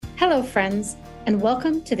Hello, friends, and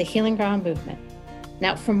welcome to the Healing Ground Movement.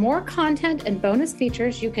 Now, for more content and bonus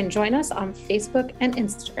features, you can join us on Facebook and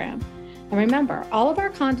Instagram. And remember, all of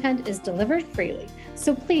our content is delivered freely,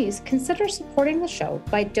 so please consider supporting the show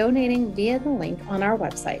by donating via the link on our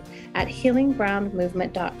website at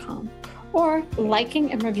healinggroundmovement.com or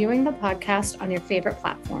liking and reviewing the podcast on your favorite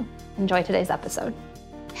platform. Enjoy today's episode.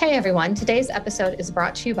 Hey, everyone. Today's episode is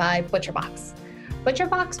brought to you by ButcherBox.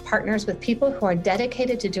 ButcherBox partners with people who are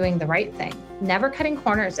dedicated to doing the right thing, never cutting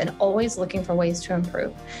corners and always looking for ways to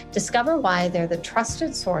improve. Discover why they're the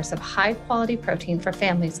trusted source of high-quality protein for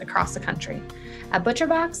families across the country. At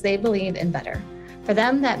ButcherBox, they believe in better. For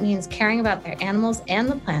them, that means caring about their animals and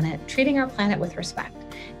the planet, treating our planet with respect.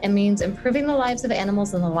 It means improving the lives of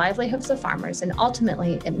animals and the livelihoods of farmers, and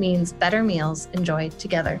ultimately, it means better meals enjoyed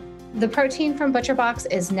together. The protein from ButcherBox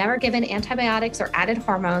is never given antibiotics or added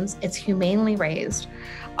hormones. It's humanely raised.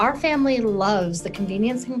 Our family loves the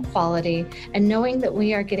convenience and quality and knowing that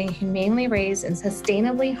we are getting humanely raised and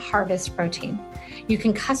sustainably harvested protein. You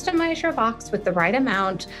can customize your box with the right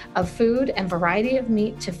amount of food and variety of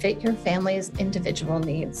meat to fit your family's individual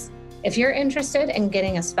needs. If you're interested in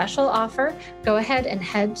getting a special offer, go ahead and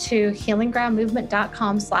head to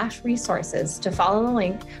healinggroundmovement.com/resources to follow the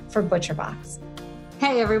link for ButcherBox.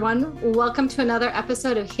 Hey everyone, welcome to another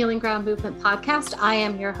episode of Healing Ground Movement Podcast. I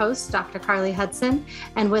am your host, Dr. Carly Hudson,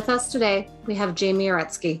 and with us today, we have Jami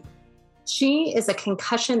Uretsky. She is a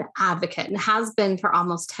concussion advocate and has been for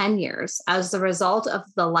almost 10 years as the result of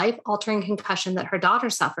the life-altering concussion that her daughter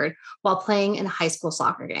suffered while playing in a high school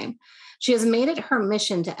soccer game. She has made it her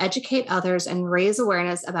mission to educate others and raise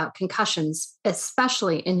awareness about concussions,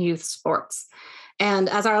 especially in youth sports. And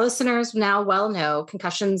as our listeners now well know,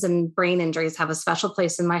 concussions and brain injuries have a special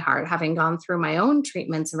place in my heart, having gone through my own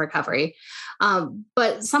treatments and recovery.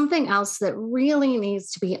 But something else that really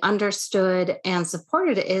needs to be understood and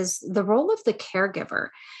supported is the role of the caregiver.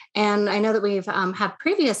 And I know that we've had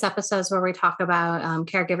previous episodes where we talk about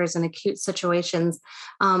caregivers in acute situations,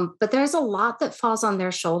 but there's a lot that falls on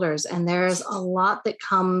their shoulders, and there's a lot that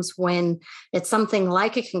comes when it's something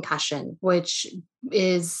like a concussion, which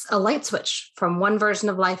is a light switch from one version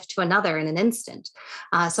of life to another in an instant.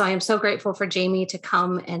 So I am so grateful for Jami to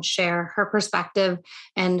come and share her perspective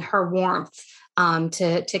and her warmth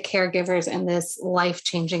to caregivers in this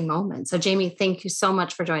life-changing moment. So Jami, thank you so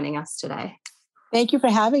much for joining us today. Thank you for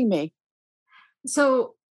having me.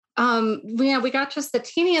 So we got just the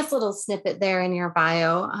teeniest little snippet there in your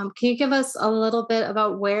bio. Can you give us a little bit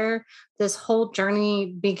about where this whole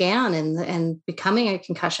journey began and becoming a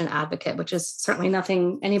concussion advocate, which is certainly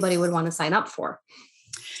nothing anybody would want to sign up for?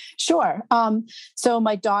 Sure. So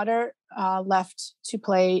my daughter left to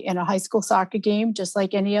play in a high school soccer game, just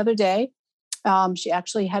like any other day. She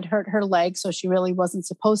actually had hurt her leg, so she really wasn't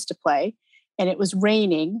supposed to play. And it was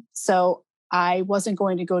raining, so I wasn't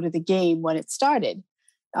going to go to the game when it started.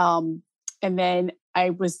 And then I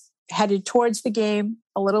was headed towards the game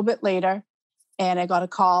a little bit later, and I got a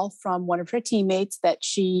call from one of her teammates that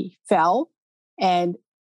she fell and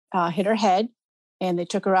hit her head, and they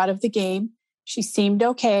took her out of the game. She seemed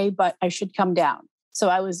okay, but I should come down. So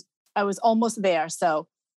I was almost there. So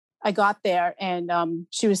I got there, and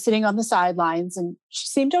she was sitting on the sidelines, and she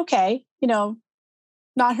seemed okay,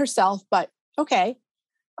 not herself, but okay.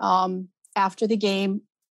 After the game,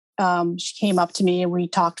 she came up to me and we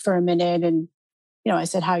talked for a minute, and, I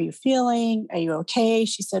said, "How are you feeling? Are you okay?"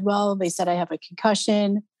 She said, "Well, they said I have a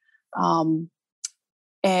concussion."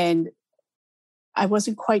 And I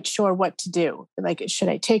wasn't quite sure what to do. Like, should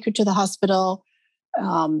I take her to the hospital?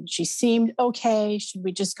 She seemed okay. Should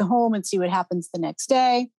we just go home and see what happens the next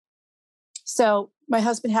day? So my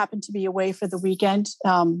husband happened to be away for the weekend,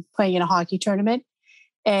 playing in a hockey tournament.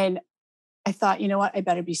 And I thought, you know what, I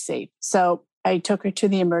better be safe. So I took her to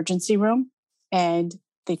the emergency room, and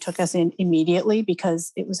they took us in immediately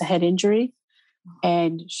because it was a head injury,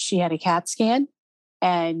 and she had a CAT scan,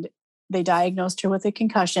 and they diagnosed her with a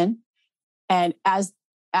concussion. And as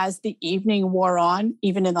the evening wore on,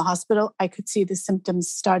 even in the hospital, I could see the symptoms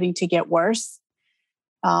starting to get worse.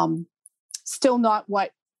 Still not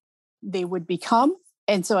what they would become.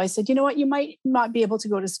 And so I said, you know what, you might not be able to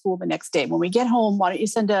go to school the next day. When we get home, why don't you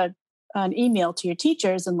send an email to your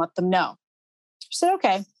teachers and let them know? She said,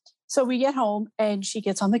 okay. So we get home, and she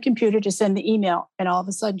gets on the computer to send the email. And all of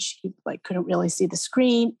a sudden she couldn't really see the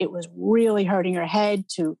screen. It was really hurting her head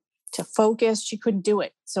to focus. She couldn't do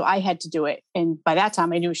it. So I had to do it. And by that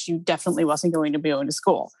time I knew she definitely wasn't going to be going to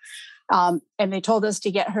school. And they told us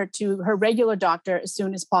to get her to her regular doctor as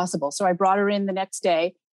soon as possible. So I brought her in the next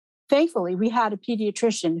day. Thankfully, we had a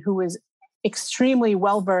pediatrician who was extremely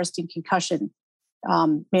well-versed in concussion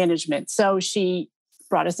management. So she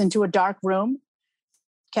brought us into a dark room,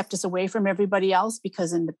 kept us away from everybody else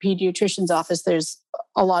because in the pediatrician's office, there's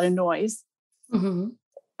a lot of noise.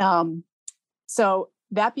 So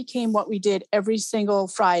that became what we did every single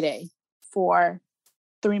Friday for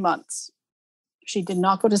 3 months. She did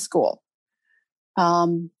not go to school.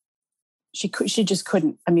 She just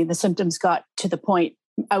couldn't. I mean, the symptoms got to the point,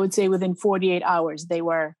 I would say within 48 hours, they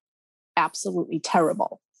were absolutely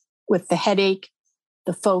terrible with the headache,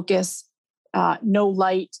 the focus, no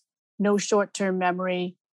light, no short-term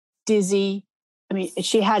memory, dizzy. I mean,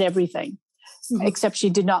 she had everything, except she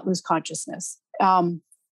did not lose consciousness.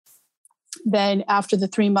 Then after the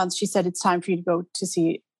 3 months, she said, it's time for you to go to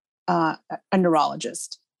see a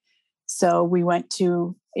neurologist. So we went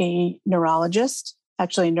to a neurologist,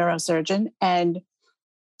 actually a neurosurgeon, and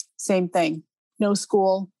same thing, no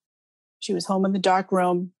school. She was home in the dark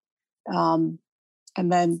room. And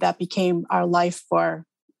then that became our life for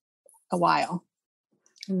a while.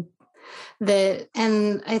 And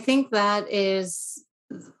I think that is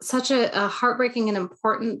such a heartbreaking and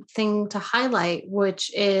important thing to highlight, which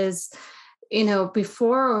is,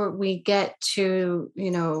 before we get to,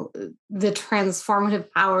 the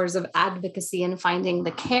transformative powers of advocacy and finding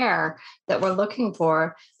the care that we're looking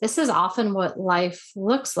for, this is often what life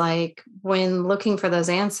looks like when looking for those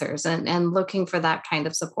answers and looking for that kind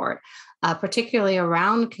of support, particularly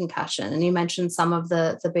around concussion. And you mentioned some of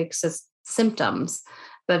the big symptoms,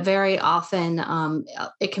 but very often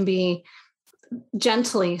it can be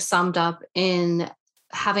gently summed up in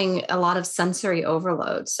having a lot of sensory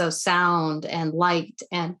overload. So sound and light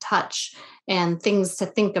and touch and things to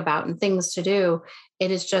think about and things to do.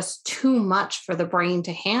 It is just too much for the brain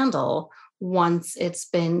to handle once it's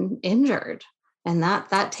been injured. And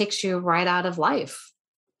that takes you right out of life.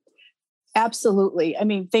 Absolutely. I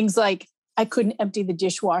mean, things like I couldn't empty the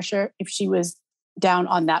dishwasher if she was down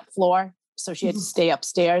on that floor. So she had to stay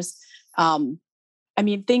upstairs. I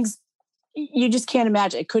mean, things you just can't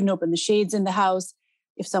imagine. I couldn't open the shades in the house.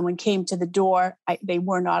 If someone came to the door, they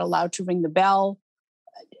were not allowed to ring the bell.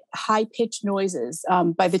 High-pitched noises.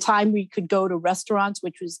 By the time we could go to restaurants,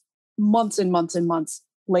 which was months and months and months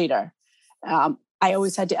later, I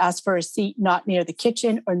always had to ask for a seat not near the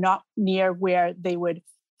kitchen or not near where they would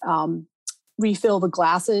refill the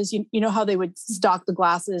glasses. You know how they would stock the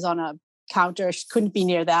glasses on a counter? She couldn't be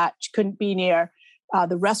near that. She couldn't be near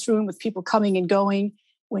the restroom with people coming and going.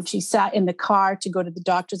 When she sat in the car to go to the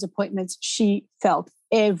doctor's appointments, she felt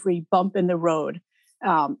every bump in the road.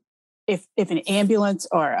 If an ambulance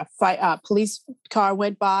or a police car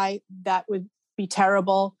went by, that would be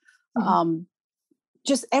terrible.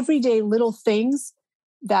 Just everyday little things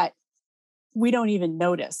that we don't even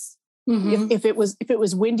notice. If it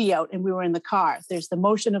was windy out and we were in the car, there's the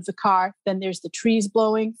motion of the car, then there's the trees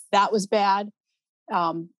blowing. That was bad.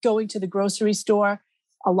 Going to the grocery store,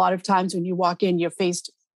 a lot of times when you walk in, you're faced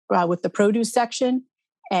with the produce section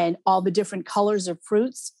and all the different colors of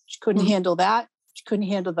fruits. She couldn't handle that. She couldn't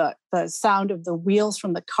handle the sound of the wheels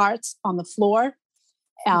from the carts on the floor.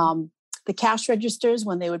 The cash registers,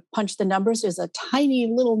 when they would punch the numbers, there's a tiny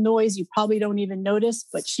little noise you probably don't even notice,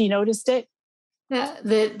 but she noticed it. Yeah,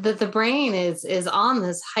 the brain is on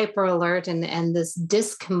this hyper alert and this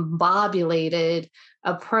discombobulated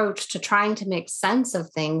approach to trying to make sense of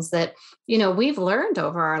things that, we've learned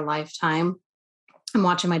over our lifetime. I'm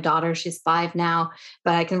watching my daughter, she's 5 now,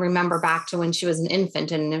 but I can remember back to when she was an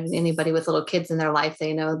infant, and anybody with little kids in their life,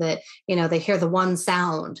 they know that, they hear the one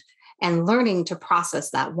sound, and learning to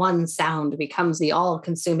process that one sound becomes the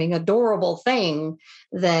all-consuming, adorable thing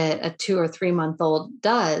that a 2 or 3 month old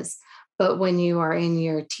does. But when you are in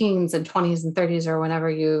your teens and 20s and 30s, or whenever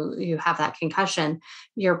you have that concussion,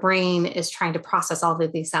 your brain is trying to process all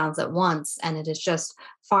of these sounds at once. And it is just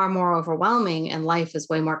far more overwhelming. And life is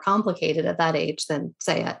way more complicated at that age than,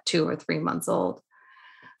 say, at 2 or 3 months old.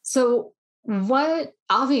 So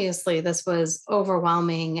obviously this was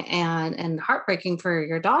overwhelming and heartbreaking for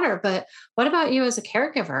your daughter, but what about you as a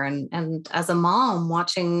caregiver and as a mom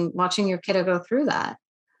watching your kiddo go through that?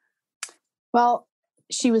 Well,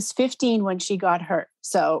 she was 15 when she got hurt.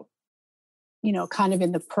 So, kind of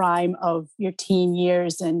in the prime of your teen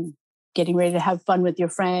years and getting ready to have fun with your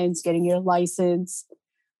friends, getting your license.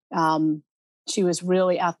 She was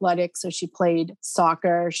really athletic. So she played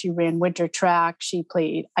soccer. She ran winter track. She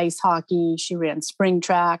played ice hockey. She ran spring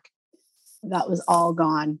track. That was all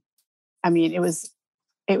gone. I mean, it was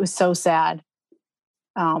so sad.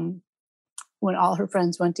 When all her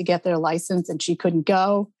friends went to get their license and she couldn't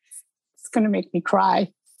go. It's going to make me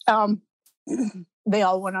cry. They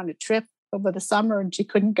all went on a trip over the summer and she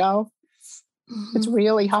couldn't go. It's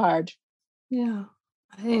really hard. Yeah.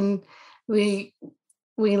 And we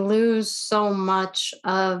we lose so much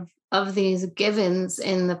of these givens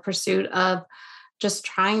in the pursuit of just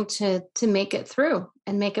trying to make it through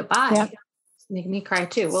and make it by. Yeah. Make me cry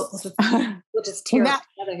too. We'll just tear Well,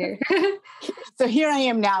 together here. So here I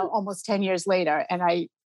am now, almost 10 years later. And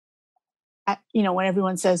when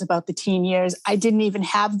everyone says about the teen years, I didn't even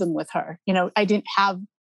have them with her. I didn't have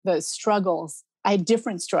the struggles. I had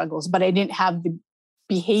different struggles, but I didn't have the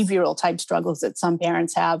behavioral type struggles that some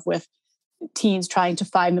parents have with teens trying to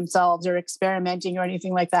find themselves or experimenting or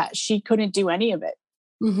anything like that. She couldn't do any of it.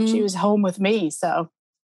 Mm-hmm. She was home with me. So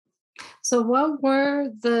what were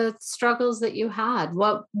the struggles that you had?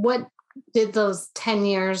 What did those 10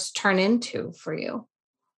 years turn into for you?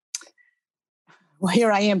 Well,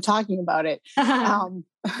 here I am talking about it.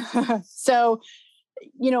 So,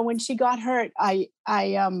 when she got hurt,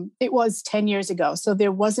 it was 10 years ago. So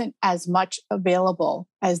there wasn't as much available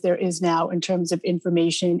as there is now in terms of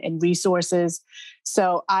information and resources.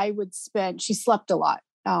 So she slept a lot.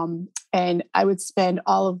 And I would spend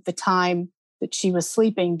all of the time that she was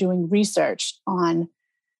sleeping doing research on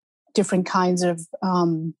different kinds of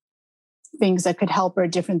things that could help her,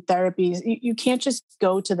 different therapies. You can't just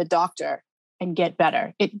go to the doctor and get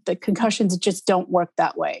better. The concussions just don't work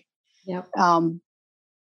that way. Yep.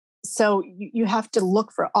 So you have to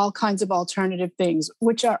look for all kinds of alternative things,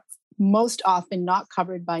 which are most often not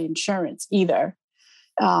covered by insurance either.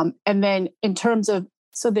 And then in terms of,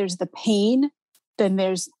 so there's the pain, then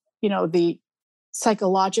there's, the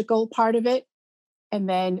psychological part of it. And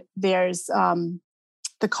then there's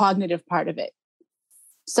the cognitive part of it.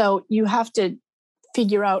 So you have to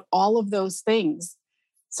figure out all of those things.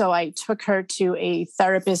 So I took her to a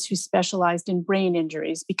therapist who specialized in brain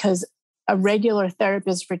injuries because a regular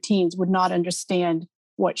therapist for teens would not understand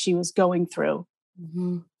what she was going through,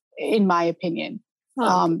 in my opinion.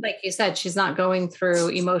 Well, like you said, she's not going through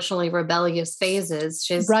emotionally rebellious phases.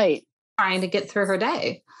 She's trying to get through her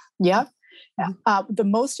day. Yep. The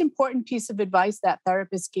most important piece of advice that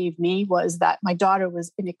therapist gave me was that my daughter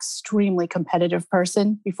was an extremely competitive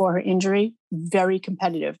person before her injury, very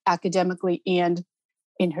competitive academically and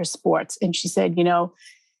in her sports. And she said,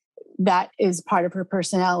 that is part of her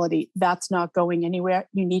personality. That's not going anywhere.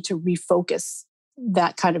 You need to refocus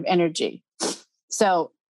that kind of energy.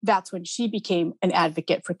 So that's when she became an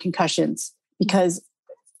advocate for concussions because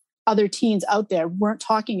other teens out there weren't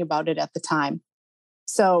talking about it at the time.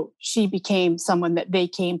 So she became someone that they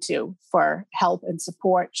came to for help and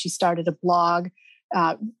support. She started a blog.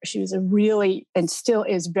 She was and still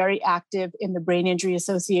is very active in the Brain Injury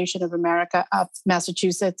Association of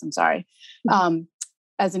Massachusetts. I'm sorry.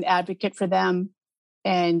 As an advocate for them.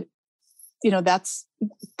 And,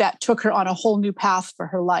 that took her on a whole new path for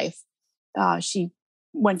her life. She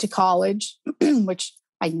went to college, which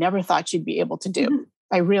I never thought she'd be able to do. Mm-hmm.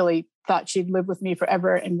 I really thought she'd live with me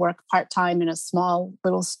forever and work part-time in a small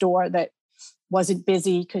little store that wasn't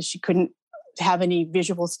busy because she couldn't have any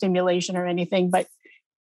visual stimulation or anything. But,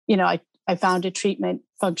 I found a treatment,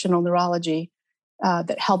 functional neurology,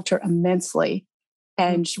 that helped her immensely.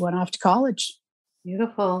 And she went off to college.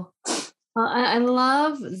 Beautiful. Well, I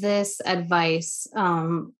love this advice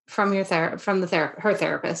from her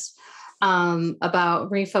therapist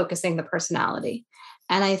about refocusing the personality.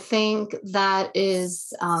 And I think that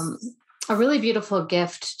is a really beautiful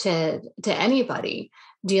gift to anybody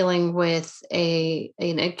dealing with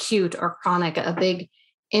an acute or chronic, a big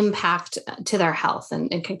impact to their health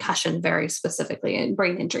and concussion very specifically, and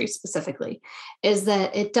brain injury specifically, is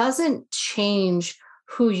that it doesn't change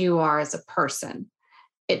who you are as a person.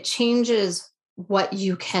 It changes what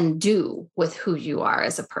you can do with who you are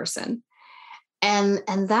as a person. And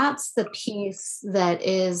that's the piece that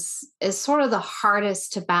is sort of the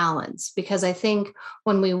hardest to balance, because I think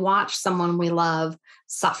when we watch someone we love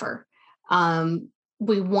suffer,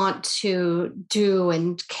 we want to do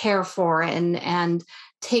and care for and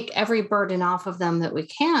take every burden off of them that we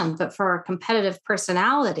can. But for a competitive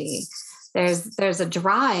personality, there's a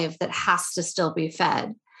drive that has to still be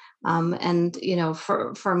fed. And,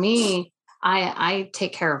 for me, I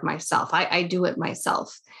take care of myself. I do it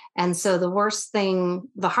myself. And so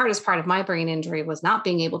the hardest part of my brain injury was not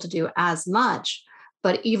being able to do as much,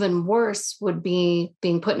 but even worse would be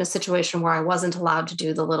being put in a situation where I wasn't allowed to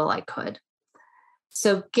do the little I could.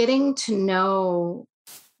 So getting to know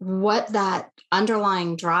what that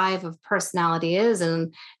underlying drive of personality is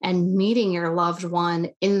and meeting your loved one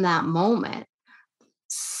in that moment,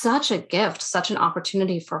 such a gift, such an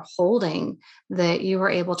opportunity for holding that you were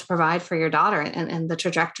able to provide for your daughter, and the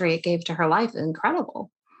trajectory it gave to her life.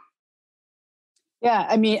 Incredible. Yeah.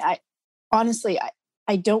 I mean, I honestly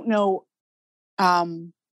don't know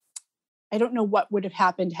I don't know what would have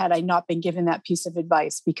happened had I not been given that piece of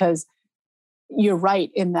advice, because you're right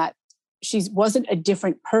in that she wasn't a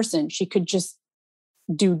different person. She could just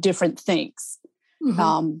do different things.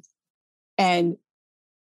 Mm-hmm. And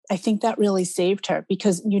I think that really saved her,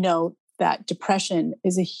 because, that depression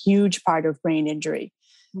is a huge part of brain injury.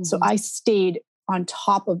 Mm-hmm. So I stayed on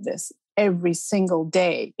top of this every single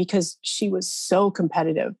day because she was so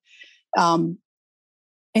competitive. And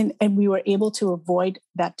we were able to avoid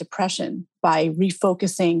that depression by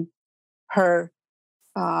refocusing her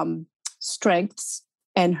strengths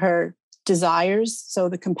and her desires. So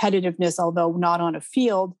the competitiveness, although not on a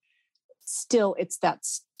field, still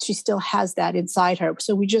she still has that inside her.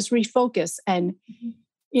 So we just refocus, and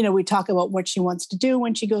we talk about what she wants to do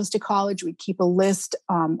when she goes to college. We keep a list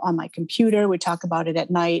on my computer. We talk about it at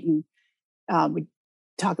night, and we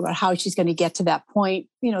talk about how she's going to get to that point,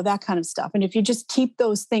 that kind of stuff. And if you just keep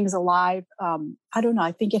those things alive, I don't know,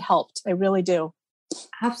 I think it helped. I really do.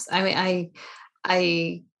 Absolutely. I mean,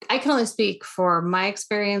 I can only speak for my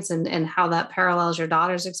experience and how that parallels your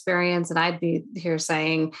daughter's experience. And I'd be here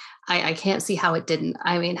saying, I can't see how it didn't.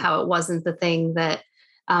 I mean, how it wasn't the thing that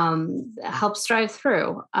helps drive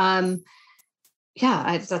through. That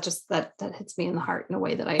hits me in the heart in a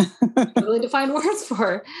way that I can't really define words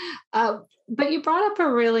for. But you brought up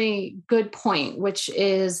a really good point, which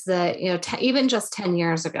is that, even just 10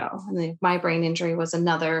 years ago, my brain injury was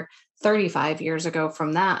another 35 years ago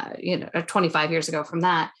from that, or 25 years ago from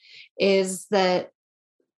that, is that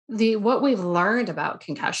what we've learned about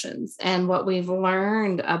concussions and what we've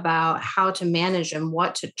learned about how to manage and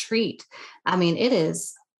what to treat. I mean, it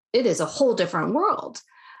is a whole different world.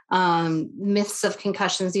 Myths of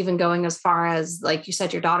concussions, even going as far as, like you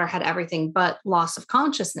said, your daughter had everything but loss of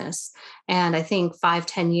consciousness. And I think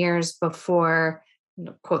 5-10 years before,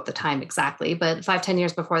 quote the time exactly, but 5-10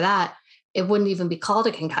 years before that, it wouldn't even be called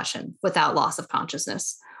a concussion without loss of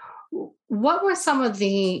consciousness. What were some of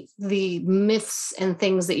the myths and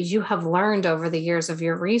things that you have learned over the years of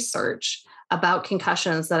your research about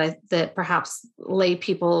concussions that perhaps lay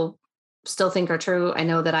people still think are true? I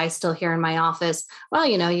know that I still hear in my office, well,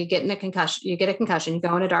 you get a concussion, you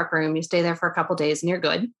go in a dark room, you stay there for a couple of days and you're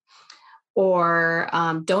good. Or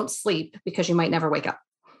don't sleep because you might never wake up.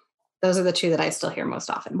 Those are the two that I still hear most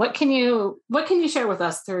often. What can you share with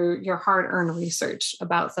us through your hard-earned research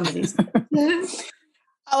about some of these?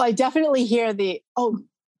 Oh, I definitely hear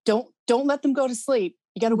don't let them go to sleep.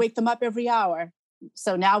 You got to wake them up every hour.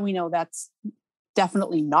 So now we know that's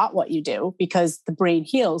definitely not what you do, because the brain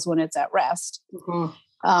heals when it's at rest.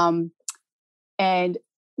 Mm-hmm. And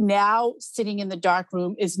now sitting in the dark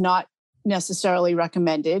room is not necessarily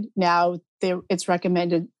recommended. Now it's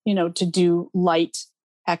recommended, to do light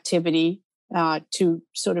activity to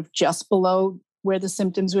sort of just below where the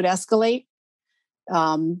symptoms would escalate.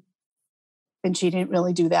 And she didn't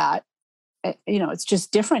really do that. It's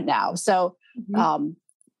just different now. So, mm-hmm.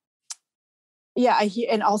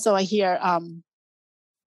 I hear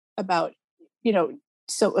about,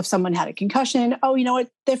 so if someone had a concussion,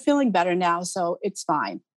 they're feeling better now, so it's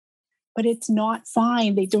fine. But it's not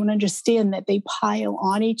fine. They don't understand that they pile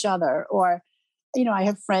on each other. Or, I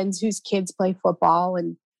have friends whose kids play football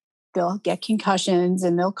and they'll get concussions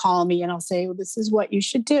and they'll call me and I'll say, well, this is what you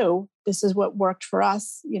should do. This is what worked for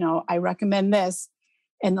us. I recommend this.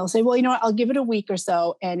 And they'll say, well, I'll give it a week or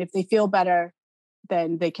so. And if they feel better,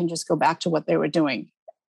 then they can just go back to what they were doing.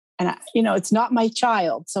 And, it's not my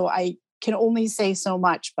child, so I can only say so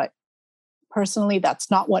much. But personally,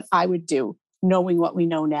 that's not what I would do, knowing what we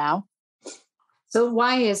know now. So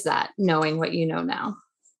why is that, knowing what you know now?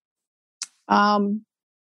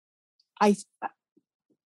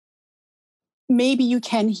 Maybe you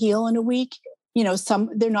can heal in a week.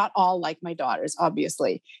 They're not all like my daughters,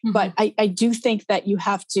 obviously. Mm-hmm. But I do think that you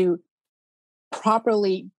have to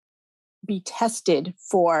properly be tested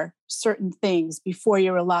for certain things before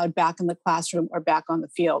you're allowed back in the classroom or back on the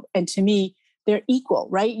field. And to me, they're equal,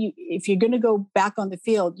 right? If you're going to go back on the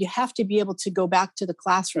field, you have to be able to go back to the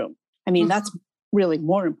classroom. I mean, mm-hmm. That's really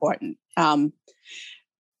more important.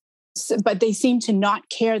 But they seem to not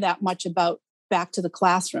care that much about back to the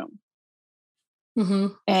classroom. Mm-hmm.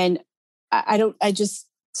 And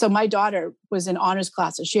so my daughter was in honors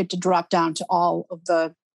classes. She had to drop down to all of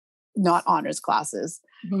the not honors classes.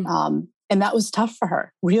 Mm-hmm. And that was tough for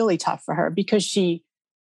her, really tough for her, because she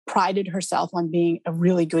prided herself on being a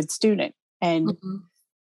really good student. And mm-hmm.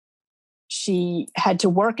 she had to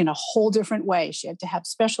work in a whole different way. She had to have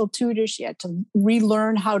special tutors. She had to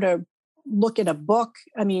relearn how to look at a book.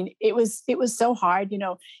 I mean, it was so hard,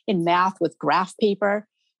 in math with graph paper,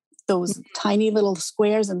 those mm-hmm. tiny little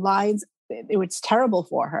squares and lines. It was terrible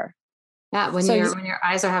for her. Yeah, So when your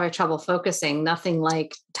eyes are having trouble focusing, nothing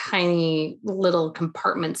like tiny little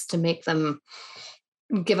compartments to make them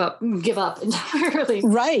give up entirely.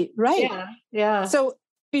 right. Yeah. Yeah. So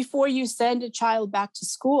before you send a child back to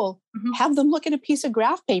school, Mhm. have them look at a piece of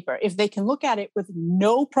graph paper. If they can look at it with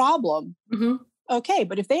no problem, Mhm. okay.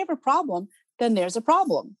 But if they have a problem, then there's a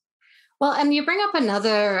problem. Well, and you bring up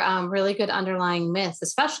another really good underlying myth,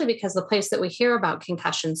 especially because the place that we hear about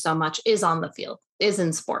concussion so much is on the field, is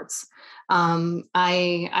in sports.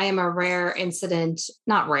 I am a rare incident,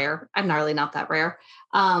 not rare. I'm really not that rare.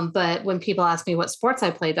 But when people ask me what sports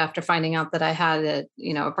I played after finding out that I had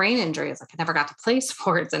a brain injury, it's like I never got to play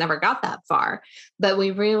sports. I never got that far. But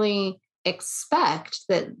we really expect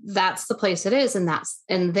that that's the place it is,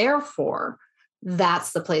 and therefore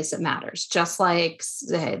that's the place that matters. Just like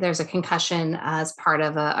say, there's a concussion as part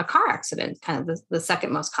of a car accident, kind of the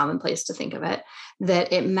second most common place to think of it,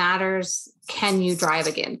 that it matters. Can you drive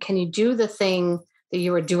again? Can you do the thing that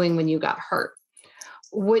you were doing when you got hurt?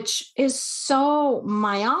 Which is so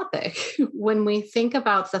myopic when we think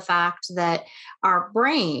about the fact that our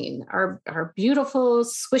brain, our beautiful,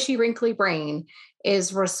 squishy, wrinkly brain,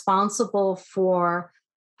 is responsible for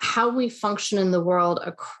how we function in the world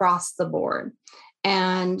across the board.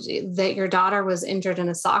 And that your daughter was injured in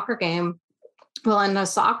a soccer game. Well, in a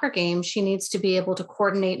soccer game, she needs to be able to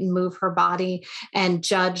coordinate and move her body and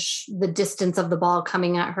judge the distance of the ball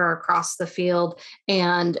coming at her across the field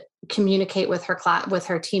and communicate with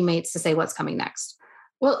her teammates to say what's coming next.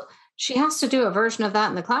 Well, she has to do a version of that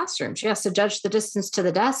in the classroom. She has to judge the distance to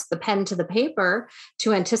the desk, the pen to the paper,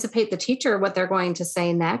 to anticipate the teacher what they're going to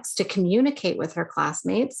say next, to communicate with her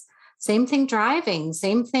classmates. Same thing driving,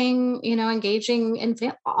 same thing, engaging in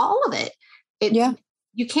all of it. Yeah.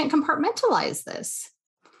 You can't compartmentalize this.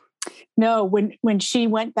 No, when she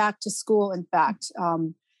went back to school, in fact,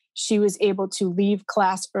 she was able to leave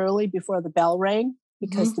class early before the bell rang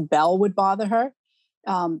because the bell would bother her.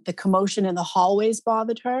 The commotion in the hallways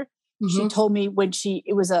bothered her. She told me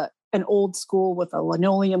it was an old school with a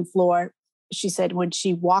linoleum floor. She said when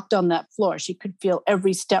she walked on that floor, she could feel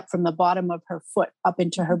every step from the bottom of her foot up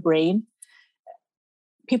into her brain.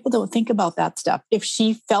 People don't think about that stuff. If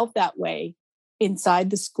she felt that way inside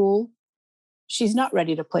the school, she's not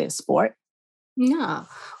ready to play a sport. No.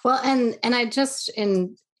 Well, and I just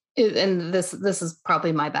and this is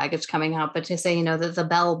probably my baggage coming out, but to say, that the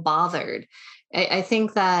bell bothered, I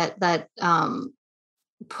think that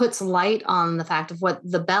puts light on the fact of what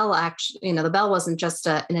the bell actually, the bell wasn't just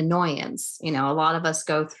an annoyance. A lot of us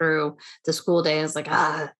go through the school day and it's like,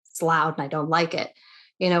 it's loud and I don't like it.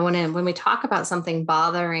 When we talk about something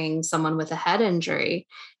bothering someone with a head injury,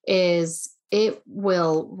 is it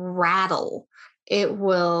will rattle. It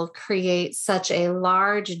will create such a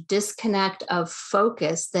large disconnect of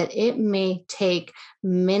focus that it may take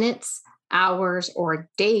minutes, hours, or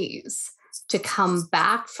days to come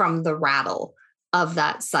back from the rattle of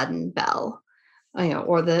that sudden bell,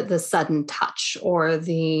 or the sudden touch, or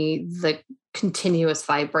the continuous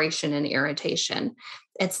vibration and irritation.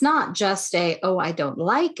 It's not just I don't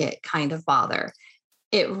like it kind of bother.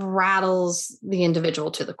 It rattles the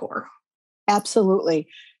individual to the core. Absolutely.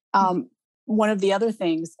 One of the other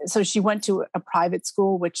things, so she went to a private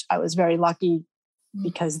school, which I was very lucky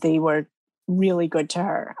because they were really good to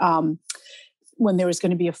her. When there was going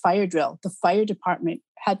to be a fire drill, the fire department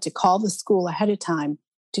had to call the school ahead of time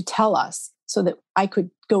to tell us so that I could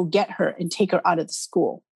go get her and take her out of the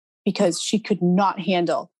school because she could not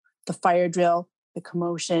handle the fire drill, the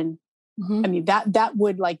commotion. I mean, that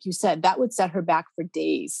would, like you said, that would set her back for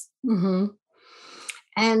days.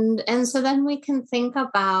 And so then we can think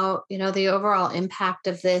about, the overall impact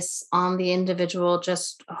of this on the individual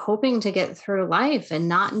just hoping to get through life and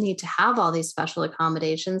not need to have all these special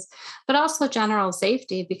accommodations, but also general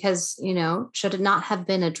safety because, should it not have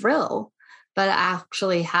been a drill, but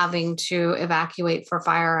actually having to evacuate for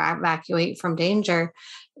fire, evacuate from danger,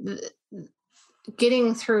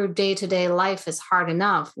 getting through day-to-day life is hard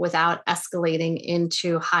enough without escalating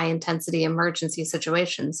into high intensity emergency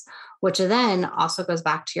situations, which then also goes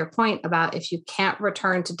back to your point about if you can't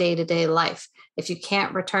return to day-to-day life, if you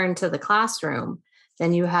can't return to the classroom,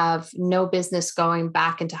 then you have no business going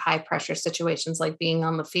back into high pressure situations like being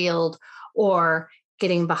on the field or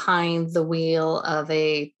getting behind the wheel of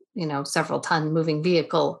a, several ton moving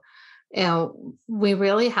vehicle. We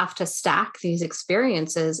really have to stack these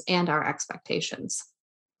experiences and our expectations.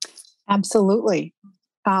 Absolutely.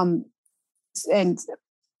 And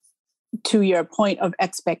to your point of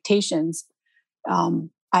expectations,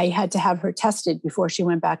 I had to have her tested before she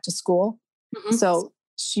went back to school. So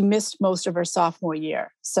she missed most of her sophomore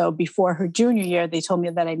year. So before her junior year, they told me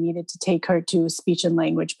that I needed to take her to a speech and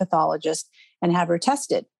language pathologist and have her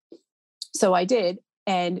tested. So I did.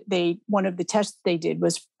 And one of the tests they did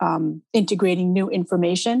was integrating new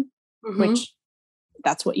information, which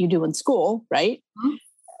that's what you do in school, right?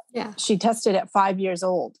 Yeah. She tested at 5 years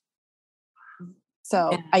old.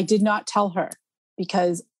 So I did not tell her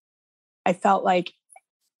because I felt like,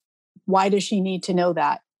 why does she need to know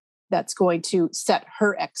that? That's going to set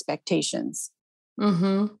her expectations.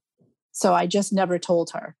 So I just never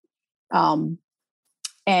told her.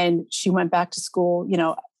 And she went back to school,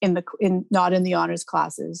 not in the honors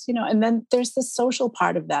classes, and then there's the social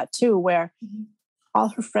part of that too, where all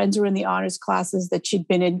her friends were in the honors classes that she'd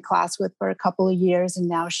been in class with for a couple of years. And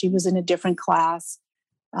now she was in a different class.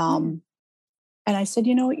 And I said,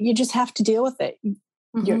 you just have to deal with it.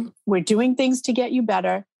 We're doing things to get you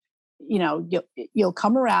better. You'll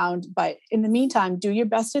come around, but in the meantime, do your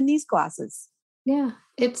best in these classes. Yeah.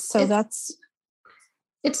 It's the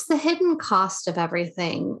hidden cost of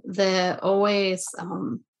everything that always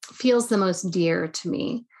feels the most dear to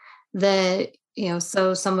me.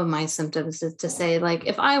 So some of my symptoms is to say, like,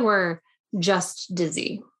 if I were just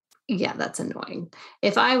dizzy, yeah, that's annoying.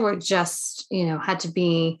 If I were just, had to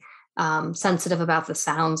be sensitive about the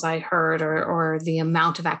sounds I heard or the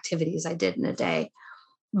amount of activities I did in a day.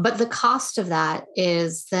 But the cost of that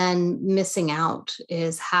is then missing out,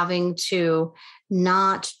 is having to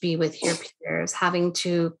not be with your peers, having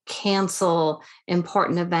to cancel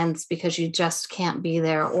important events because you just can't be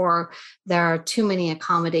there, or there are too many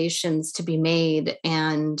accommodations to be made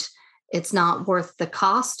and it's not worth the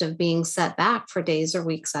cost of being set back for days or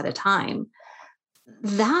weeks at a time.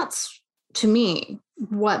 That's, to me,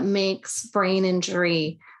 what makes brain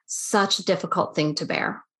injury such a difficult thing to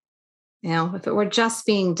bear. If it were just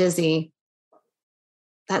being dizzy,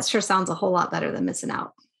 that sure sounds a whole lot better than missing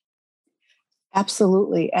out.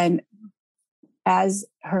 Absolutely. And as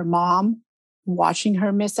her mom, watching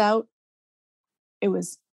her miss out,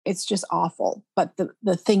 it's just awful. But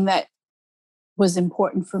the thing that was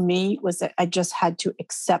important for me was that I just had to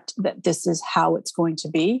accept that this is how it's going to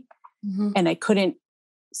be. And I couldn't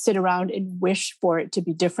sit around and wish for it to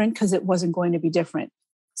be different because it wasn't going to be different.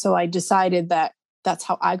 So I decided that that's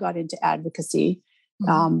how I got into advocacy.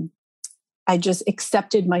 I just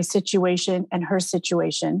accepted my situation and her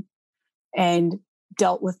situation and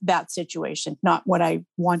dealt with that situation, not what I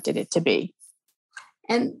wanted it to be.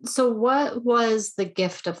 And so what was the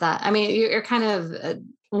gift of that? I mean, you're kind of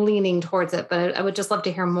leaning towards it, but I would just love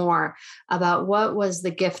to hear more about what was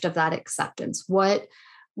the gift of that acceptance. What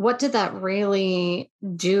did that really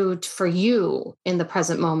do for you in the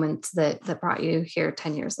present moment that brought you here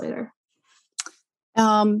 10 years later?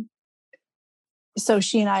 So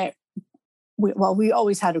she and I, we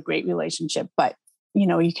always had a great relationship, but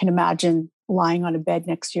you can imagine lying on a bed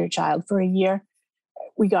next to your child for a year.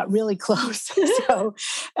 We got really close. So,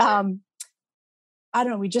 I don't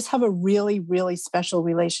know, we just have a really, really special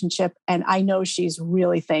relationship. And I know she's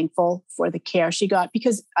really thankful for the care she got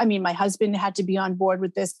because, my husband had to be on board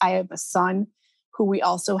with this. I have a son who we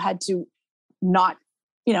also had to not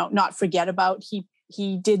forget about.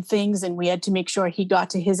 He did things and we had to make sure he got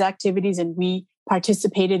to his activities and we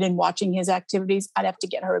participated in watching his activities. I'd have to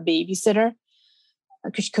get her a babysitter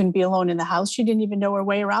because she couldn't be alone in the house. She didn't even know her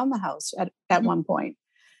way around the house at one point.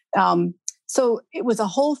 So it was a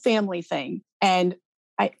whole family thing. And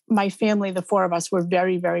my family, the four of us, were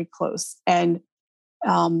very, very close. And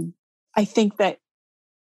I think that,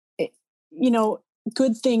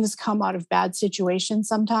 good things come out of bad situations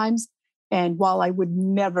sometimes. And while I would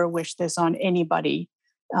never wish this on anybody,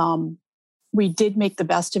 we did make the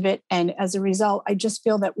best of it. And as a result, I just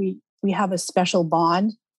feel that we have a special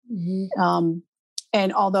bond.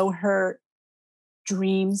 And although her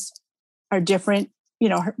dreams are different,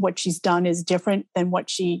 what she's done is different than what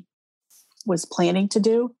she was planning to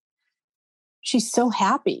do, she's so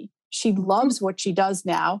happy. She loves what she does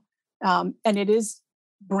now. And it is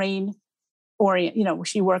brain oriented.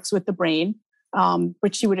 She works with the brain.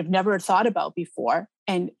 Which she would have never thought about before.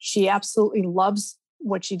 And she absolutely loves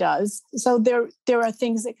what she does. So there are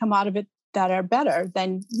things that come out of it that are better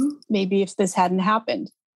than maybe if this hadn't happened.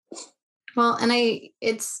 Well, and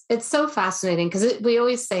it's so fascinating because we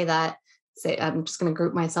always say that, I'm just going to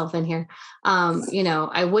group myself in here.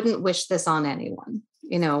 I wouldn't wish this on anyone.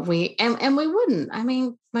 We wouldn't.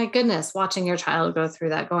 My goodness, watching your child going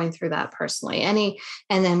through that personally. And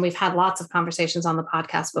then we've had lots of conversations on the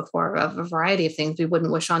podcast before of a variety of things we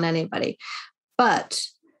wouldn't wish on anybody. But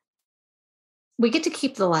we get to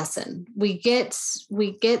keep the lesson. We get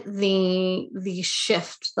the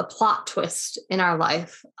shift, the plot twist in our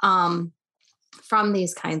life. from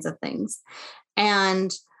these kinds of things.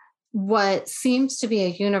 And what seems to be a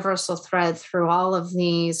universal thread through all of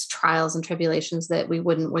these trials and tribulations that we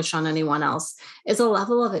wouldn't wish on anyone else is a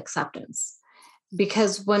level of acceptance.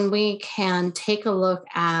 Because when we can take a look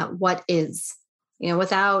at what is,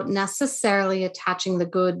 without necessarily attaching the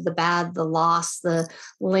good, the bad, the loss, the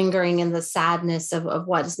lingering and the sadness of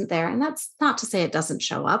what isn't there. And that's not to say it doesn't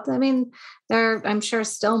show up. I mean, there are, I'm sure,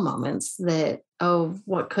 still moments that,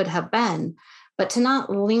 what could have been, but to not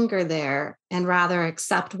linger there and rather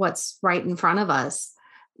accept what's right in front of us,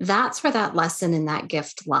 that's where that lesson in that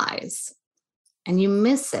gift lies. And you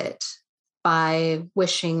miss it by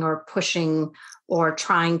wishing or pushing or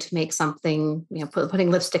trying to make something, putting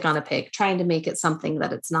lipstick on a pig, trying to make it something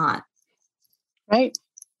that it's not. Right.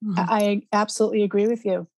 Mhm. I absolutely agree with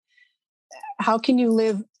you. How can you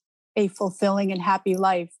live a fulfilling and happy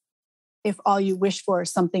life if all you wish for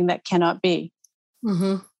is something that cannot be?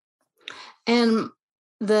 Mm-hmm. And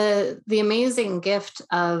the amazing gift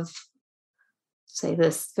of, say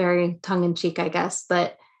this very tongue-in-cheek, I guess,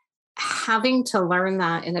 but having to learn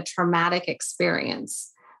that in a traumatic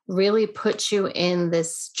experience really puts you in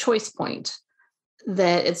this choice point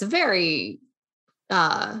that it's very,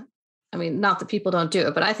 not that people don't do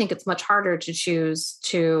it, but I think it's much harder to choose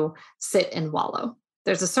to sit and wallow.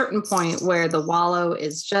 There's a certain point where the wallow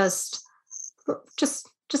is just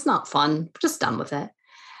not fun, just done with it.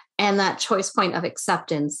 And that choice point of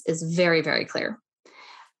acceptance is very, very clear.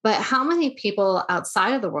 But how many people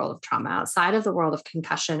outside of the world of trauma, outside of the world of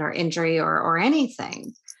concussion or injury or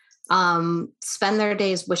anything, spend their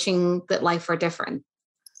days wishing that life were different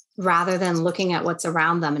rather than looking at what's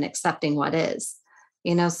around them and accepting what is?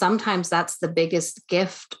 Sometimes that's the biggest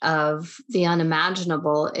gift of the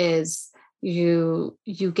unimaginable is you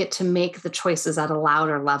get to make the choices at a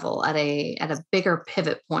louder level, at a bigger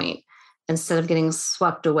pivot point, instead of getting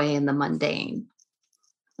swept away in the mundane.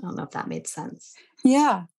 I don't know if that made sense.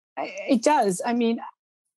 Yeah, it does. I mean,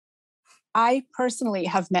 I personally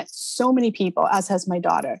have met so many people, as has my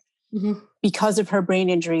daughter, Mm-hmm. because of her brain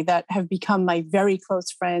injury that have become my very close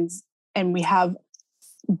friends. And we have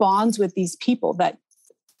bonds with these people that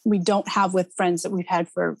we don't have with friends that we've had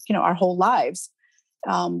for, our whole lives.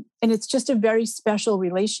 And it's just a very special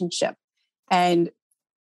relationship. And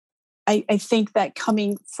I think that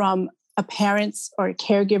coming from a parent's or a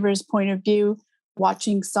caregiver's point of view,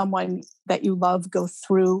 watching someone that you love go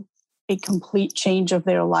through a complete change of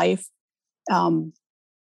their life, I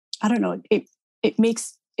don't know, it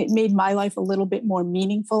made my life a little bit more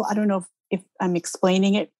meaningful. I don't know if I'm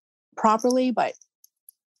explaining it properly, but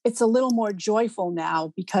it's a little more joyful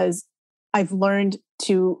now because I've learned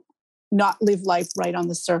to not live life right on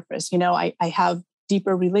the surface. I have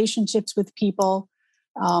deeper relationships with people.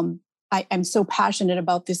 I'm so passionate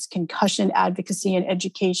about this concussion advocacy and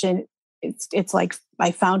education. It's like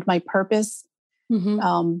I found my purpose.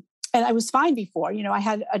 Mm-hmm. And I was fine before. I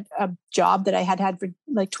had a job that I had for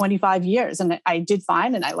like 25 years and I did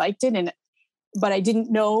fine and I liked it. But I didn't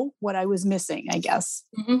know what I was missing, I guess.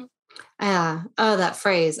 Mm-hmm. Oh, that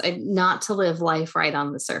phrase, not to live life right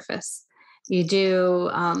on the surface. You do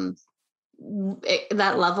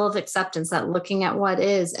that level of acceptance, that looking at what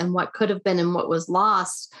is and what could have been and what was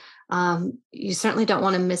lost. You certainly don't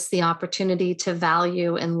want to miss the opportunity to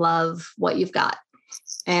value and love what you've got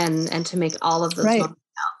and to make all of those Right. moments count.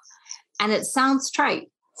 And it sounds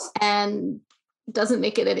trite and doesn't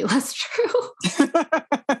make it any less true.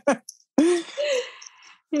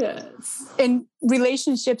 Yes. In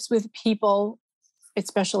relationships with people,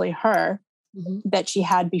 especially her, Mm-hmm. that she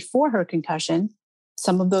had before her concussion,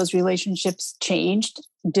 some of those relationships changed,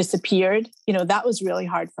 disappeared. That was really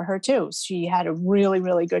hard for her too. She had a really,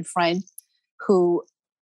 really good friend who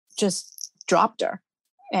just dropped her.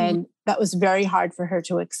 And Mm-hmm. that was very hard for her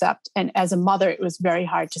to accept. And as a mother, it was very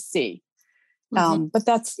hard to see. Mm-hmm. But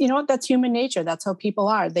that's, that's human nature. That's how people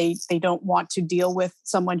are. They don't want to deal with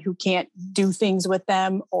someone who can't do things with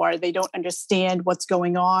them, or they don't understand what's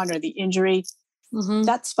going on or the injury. Mm-hmm.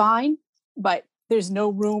 That's fine. But there's no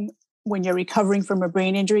room when you're recovering from a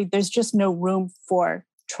brain injury. There's just no room for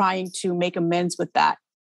trying to make amends with that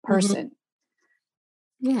person.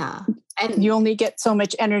 Mm-hmm. Yeah. And you only get so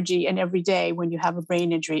much energy in every day when you have a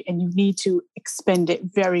brain injury, and you need to expend it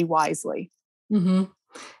very wisely. Mm-hmm.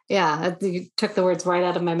 Yeah, you took the words right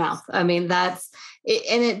out of my mouth. I mean, that's it,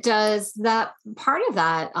 and it does that. Part of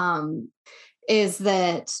that is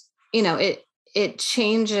that it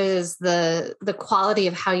changes the quality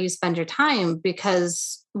of how you spend your time,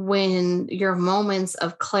 because when your moments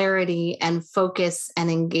of clarity and focus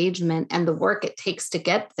and engagement and the work it takes to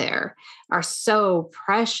get there are so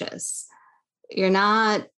precious, you're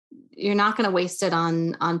not you're not going to waste it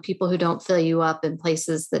on people who don't fill you up in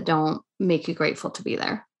places that don't make you grateful to be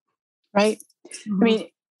there. Right. Mm-hmm. I mean,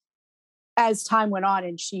 as time went on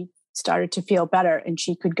and she started to feel better and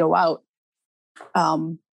she could go out,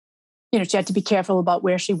 she had to be careful about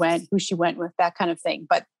where she went, who she went with, that kind of thing.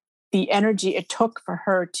 But the energy it took for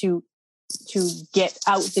her to get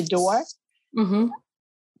out the door, mm-hmm.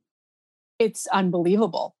 it's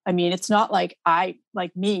unbelievable. I mean, it's not like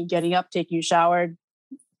me getting up, taking a shower,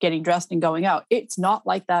 getting dressed and going out. It's not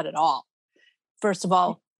like that at all. First of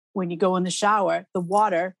all, when you go in the shower, the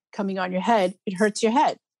water coming on your head, it hurts your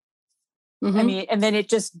head. Mm-hmm. I mean, and then it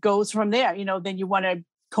just goes from there. Then you want to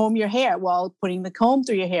comb your hair. Well, putting the comb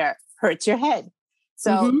through your hair hurts your head.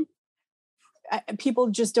 So people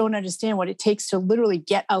just don't understand what it takes to literally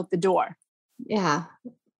get out the door. Yeah.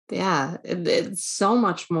 Yeah. It's so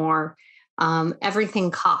much more. Everything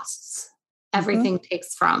costs. Everything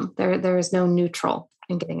takes from. There is no neutral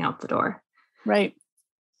in getting out the door. Right.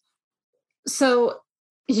 So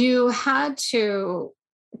you had to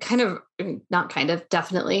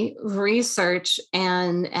definitely research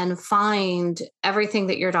and find everything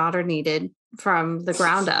that your daughter needed from the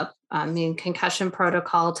ground up. I mean, concussion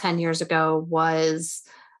protocol 10 years ago was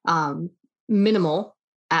minimal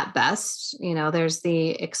at best. There's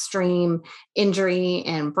the extreme injury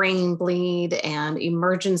and brain bleed and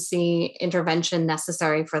emergency intervention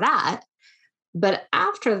necessary for that. But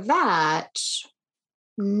after that,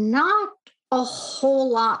 not a whole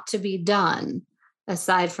lot to be done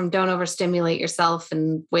aside from don't overstimulate yourself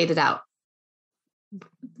and wait it out.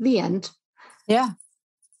 The end. Yeah.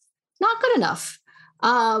 Not good enough.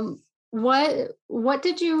 What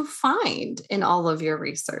did you find in all of your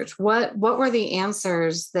research? What were the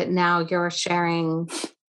answers that now you're sharing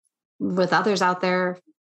with others out there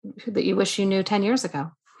that you wish you knew 10 years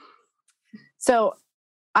ago? So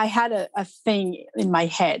I had a thing in my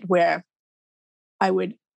head where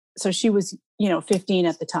so she was, 15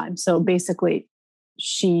 at the time. So basically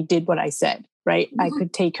she did what I said, right? Mm-hmm. I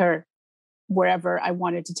could take her wherever I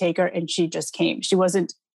wanted to take her and she just came. She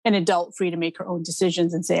wasn't an adult free to make her own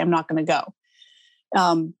decisions and say, I'm not going to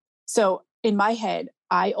go. So in my head,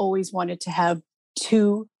 I always wanted to have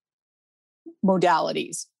two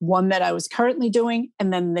modalities, one that I was currently doing,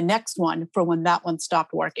 and then the next one for when that one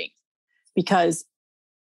stopped working, because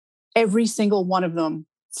every single one of them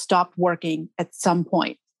stopped working at some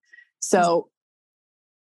point. So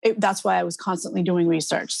that's why I was constantly doing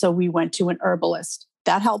research. So we went to an herbalist.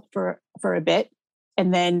 That helped for a bit.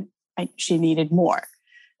 And then she needed more.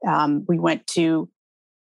 We went to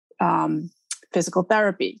physical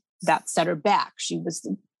therapy. That set her back. She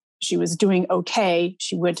was doing okay.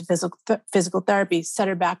 She went to physical therapy, set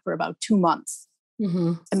her back for about 2 months.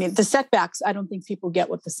 Mm-hmm. I mean, the setbacks, I don't think people get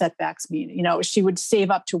what the setbacks mean. She would save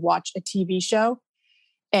up to watch a TV show.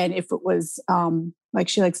 And if it was like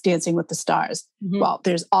she likes Dancing with the Stars, well,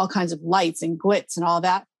 there's all kinds of lights and glitz and all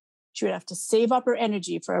that. She would have to save up her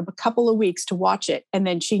energy for a couple of weeks to watch it. And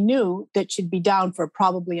then she knew that she'd be down for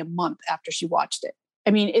probably a month after she watched it.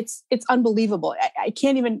 I mean, it's unbelievable. I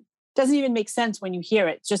can't even, doesn't even make sense when you hear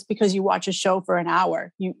it. Just because you watch a show for an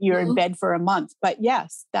hour, you're in bed for a month. But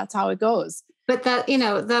yes, that's how it goes. But that,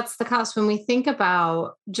 that's the cost when we think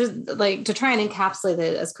about, just like to try and encapsulate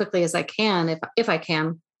it as quickly as I can, if I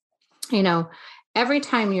can, every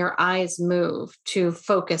time your eyes move to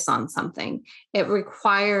focus on something, it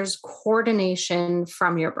requires coordination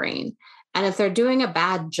from your brain. And if they're doing a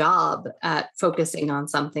bad job at focusing on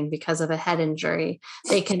something because of a head injury,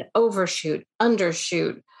 they can overshoot,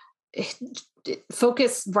 undershoot,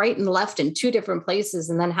 focus right and left in two different places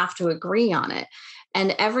and then have to agree on it.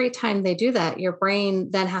 And every time they do that, your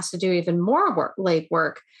brain then has to do even more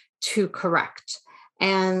legwork to correct.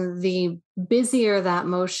 And the busier that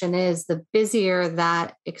motion is, the busier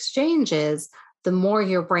that exchange is, the more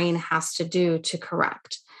your brain has to do to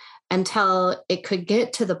correct, until it could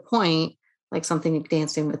get to the point, like something like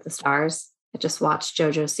Dancing with the Stars. I just watched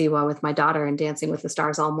JoJo Siwa with my daughter and Dancing with the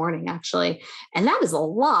Stars all morning, actually. And that is a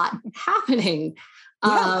lot happening.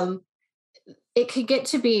 Yeah. It could get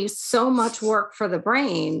to be so much work for the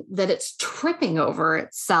brain that it's tripping over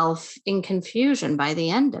itself in confusion by the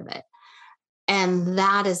end of it. And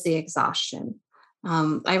that is the exhaustion.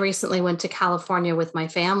 I recently went to California with my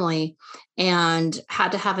family and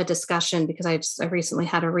had to have a discussion because I recently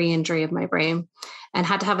had a re-injury of my brain, and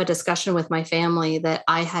had to have a discussion with my family that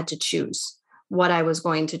I had to choose what I was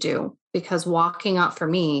going to do, because walking up for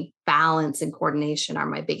me, balance and coordination are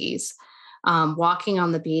my biggies. Walking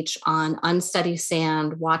on the beach on unsteady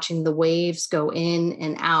sand, watching the waves go in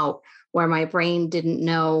and out, where my brain didn't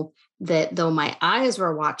know that though my eyes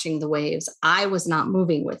were watching the waves, I was not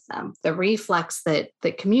moving with them. The reflex that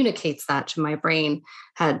communicates that to my brain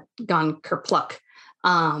had gone kerplunk.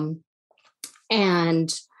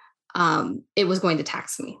 And it was going to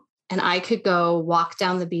tax me. And I could go walk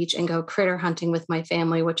down the beach and go critter hunting with my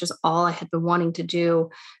family, which is all I had been wanting to do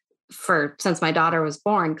since my daughter was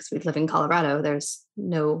born, because we live in Colorado. There's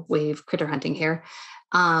no wave critter hunting here.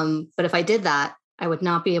 But if I did that, I would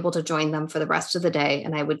not be able to join them for the rest of the day.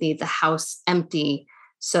 And I would need the house empty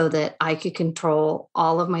so that I could control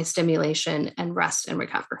all of my stimulation and rest and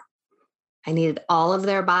recover. I needed all of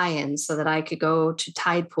their buy-in so that I could go to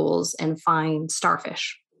tide pools and find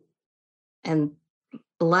starfish. And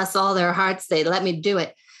bless all their hearts, they let me do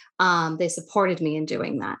it. They supported me in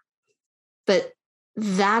doing that. But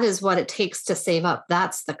that is what it takes to save up.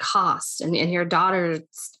 That's the cost. And your daughter's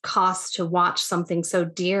cost to watch something so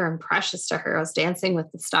dear and precious to her as Dancing with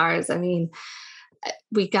the Stars. I mean,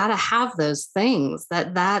 we got to have those things.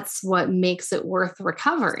 That's what makes it worth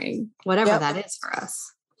recovering, whatever that is for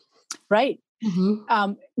us. Right.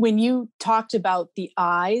 Mm-hmm. When you talked about the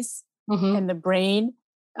eyes and the brain,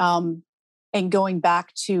 and going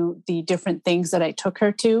back to the different things that I took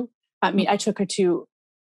her to, I mean, I took her to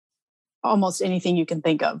almost anything you can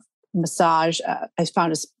think of. Massage. I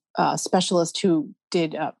found a specialist who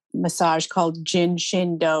did a massage called Jin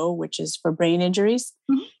Shin Do, which is for brain injuries.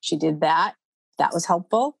 Mm-hmm. She did that. That was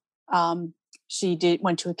helpful. She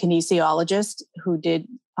went to a kinesiologist who did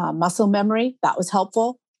muscle memory. That was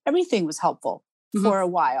helpful. Everything was helpful for a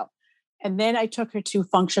while. And then I took her to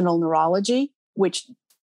functional neurology, which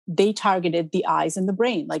they targeted the eyes and the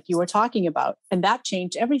brain, like you were talking about. And that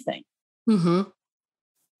changed everything. Mm-hmm.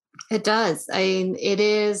 It does. It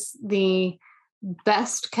is the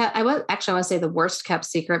best kept. I want to say the worst kept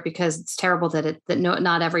secret, because it's terrible that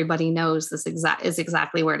not everybody knows this is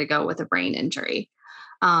exactly where to go with a brain injury.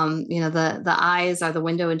 The eyes are the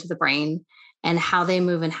window into the brain, and how they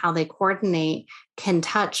move and how they coordinate can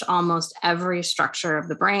touch almost every structure of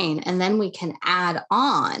the brain. And then we can add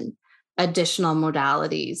on additional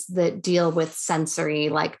modalities that deal with sensory,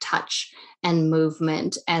 like touch and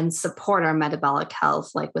movement, and support our metabolic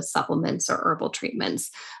health, like with supplements or herbal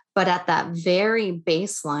treatments. But at that very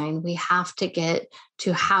baseline, we have to get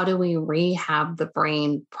to how do we rehab the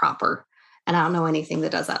brain proper? And I don't know anything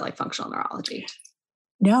that does that like functional neurology.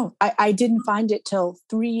 No, I didn't find it till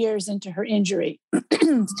 3 years into her injury.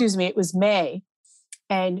 Excuse me. It was May,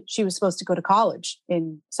 and she was supposed to go to college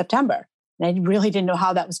in September. And I really didn't know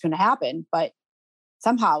how that was going to happen, but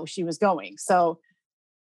somehow she was going. So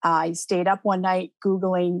I stayed up one night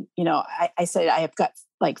Googling, I said, I have got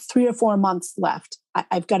like 3 or 4 months left.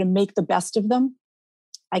 I've got to make the best of them.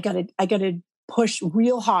 I got to push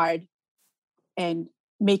real hard and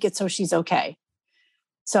make it so she's okay.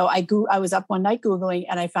 So I was up one night Googling,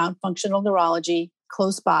 and I found functional neurology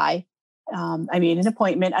close by. I made an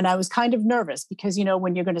appointment, and I was kind of nervous because,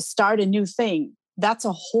 when you're going to start a new thing, that's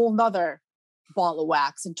a whole nother ball of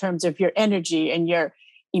wax in terms of your energy and your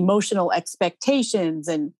emotional expectations.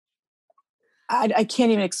 And I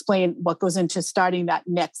can't even explain what goes into starting that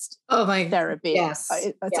next therapy. Yes.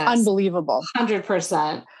 It's unbelievable.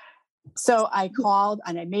 100%. So I called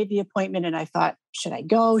and I made the appointment, and I thought, should I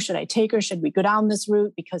go? Should I take her? Should we go down this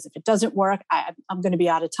route? Because if it doesn't work, I'm going to be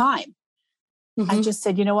out of time. Mm-hmm. I just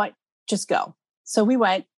said, you know what? Just go. So we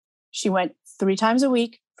went. She went 3 times a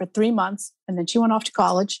week for 3 months, and then she went off to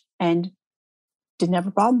college and didn't have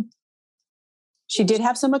a problem. She did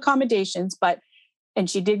have some accommodations, and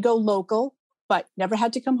she did go local, but never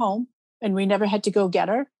had to come home, and we never had to go get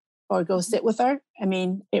her or go sit with her. I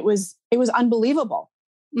mean, it was unbelievable.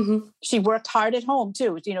 Mm-hmm. She worked hard at home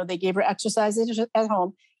too. They gave her exercises at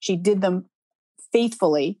home. She did them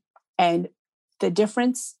faithfully. And the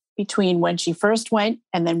difference between when she first went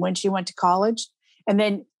and then when she went to college, and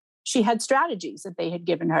then she had strategies that they had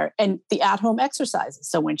given her and the at-home exercises.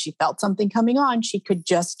 So when she felt something coming on, she could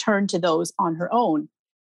just turn to those on her own.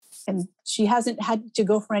 And she hasn't had to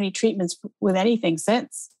go for any treatments with anything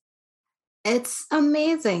since. It's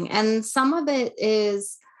amazing. And some of it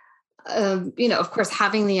is, of course,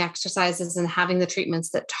 having the exercises and having the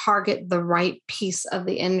treatments that target the right piece of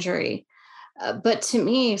the injury. But to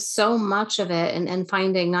me, so much of it, and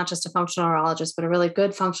finding not just a functional neurologist, but a really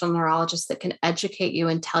good functional neurologist that can educate you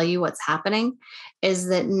and tell you what's happening, is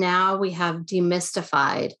that now we have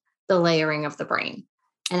demystified the layering of the brain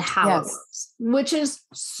and how it works, which is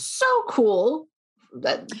so cool,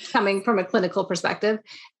 coming from a clinical perspective,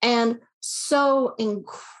 and so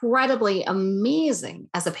incredibly amazing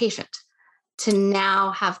as a patient to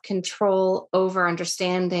now have control over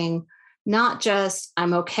understanding not just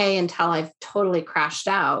I'm okay until I've totally crashed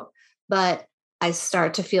out, but I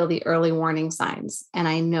start to feel the early warning signs and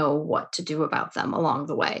I know what to do about them along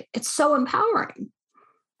the way. It's so empowering.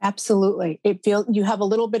 Absolutely. You have a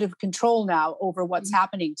little bit of control now over what's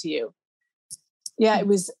happening to you. Yeah, it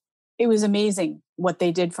was amazing what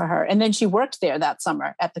they did for her. And then she worked there that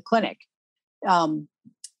summer at the clinic. So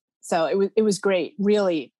it was great.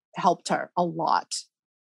 Really helped her a lot.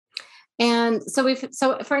 And so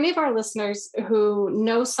for any of our listeners who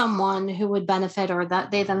know someone who would benefit, or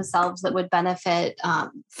that they themselves that would benefit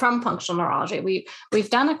from functional neurology, we've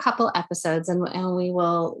done a couple episodes, and we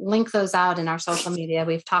will link those out in our social media.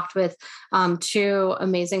 We've talked with two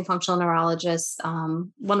amazing functional neurologists.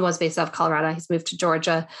 One was based out of Colorado. He's moved to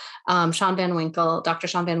Georgia. Dr. Sean Van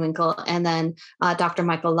Winkle, and then Dr.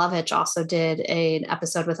 Michael Lovich also did an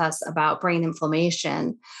episode with us about brain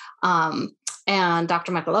inflammation. And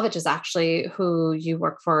Dr. Michael Lovich is actually who you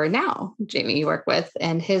work for now, Jami, you work with,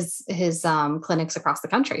 and his clinics across the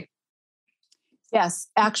country. Yes,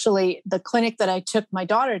 actually, the clinic that I took my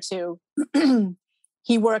daughter to,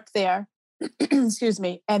 he worked there, excuse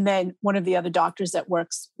me, and then one of the other doctors that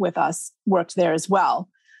works with us worked there as well.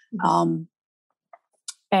 Mm-hmm.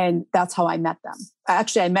 And that's how I met them.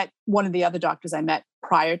 Actually, I met one of the other doctors I met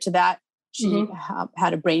prior to that. She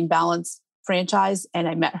had a brain balance franchise, and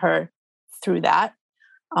I met her through that.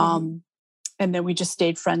 And then we just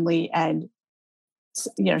stayed friendly, and,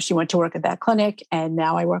 she went to work at that clinic, and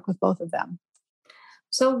now I work with both of them.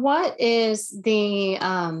 So what is the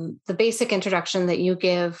basic introduction that you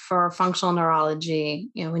give for functional neurology,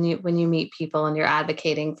 when you meet people and you're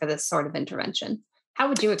advocating for this sort of intervention? How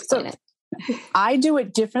would you explain it? I do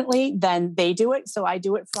it differently than they do it. So I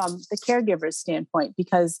do it from the caregiver's standpoint,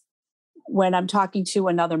 because when I'm talking to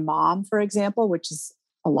another mom, for example, which is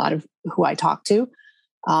a lot of who I talk to,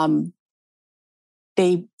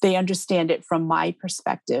 they understand it from my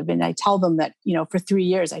perspective. And I tell them that, for 3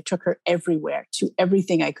 years, I took her everywhere, to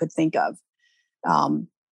everything I could think of. And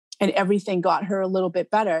everything got her a little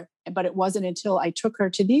bit better. But it wasn't until I took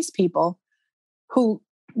her to these people who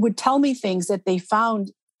would tell me things that they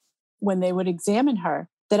found when they would examine her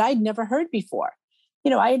that I'd never heard before.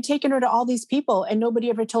 I had taken her to all these people, and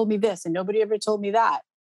nobody ever told me this, and nobody ever told me that.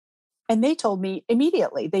 And they told me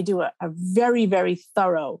immediately. They do a very, very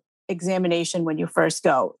thorough examination when you first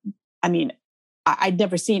go. I mean, I'd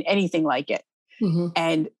never seen anything like it. Mm-hmm.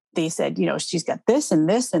 And they said, she's got this and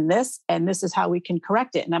this and this, and this is how we can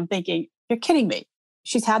correct it. And I'm thinking, you're kidding me.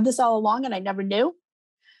 She's had this all along and I never knew.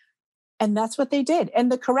 And that's what they did.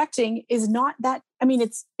 And the correcting is not that,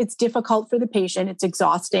 it's difficult for the patient. It's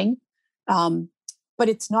exhausting. But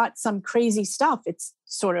it's not some crazy stuff. It's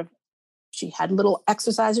sort of, she had little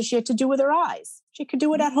exercises she had to do with her eyes. She could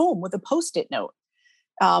do it at home with a Post-it note.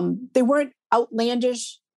 They weren't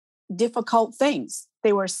outlandish, difficult things.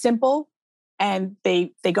 They were simple, and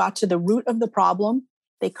they got to the root of the problem.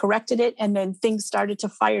 They corrected it, and then things started to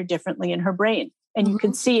fire differently in her brain. And you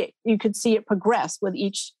could see it. You could see it progress with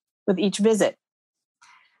each visit.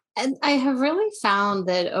 And I have really found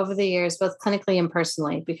that over the years, both clinically and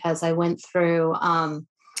personally, because I went through,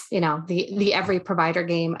 the every provider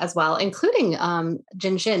game as well, including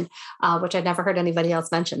Jinshin, which I'd never heard anybody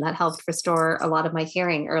else mention. That helped restore a lot of my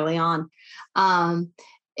hearing early on.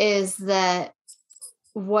 Is that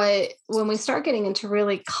when we start getting into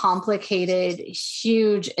really complicated,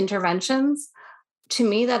 huge interventions, to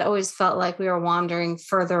me, that always felt like we were wandering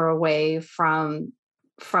further away from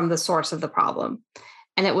the source of the problem.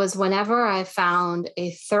 And it was whenever I found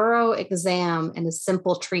a thorough exam and a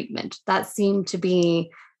simple treatment, that seemed to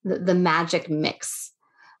be the magic mix.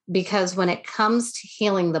 Because when it comes to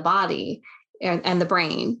healing the body and the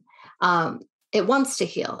brain, it wants to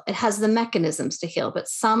heal. It has the mechanisms to heal, but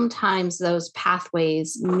sometimes those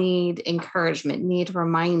pathways need encouragement, need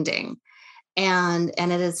reminding. And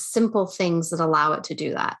it is simple things that allow it to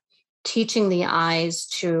do that. Teaching the eyes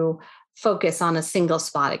to focus on a single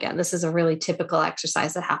spot again. This is a really typical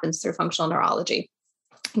exercise that happens through functional neurology.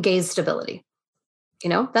 Gaze stability.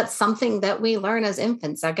 That's something that we learn as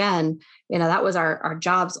infants. Again, that was our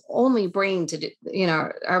job's only brain to do,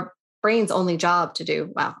 our brain's only job to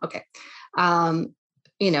do. Wow. Okay.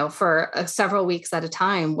 For several weeks at a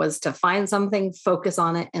time was to find something, focus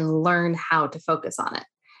on it, and learn how to focus on it.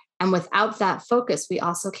 And without that focus, we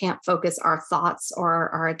also can't focus our thoughts or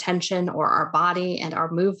our attention or our body and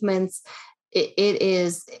our movements.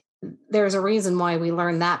 There's a reason why we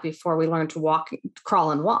learn that before we learn to walk,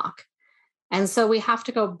 crawl and walk. And so we have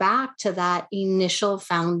to go back to that initial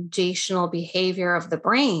foundational behavior of the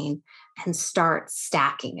brain and start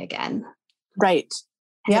stacking again. Right.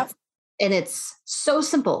 Yep. And it's so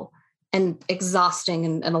simple and exhausting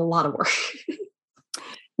and a lot of work.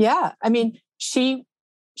 Yeah. I mean, she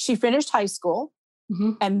she finished high school,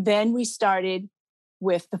 and then we started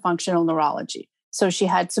with the functional neurology. So she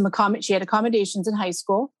had she had accommodations in high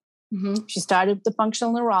school. She started the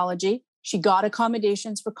functional neurology. She got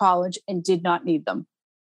accommodations for college and did not need them.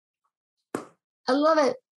 I love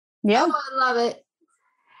it. Yeah. Oh, I love it.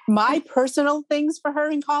 My personal things for her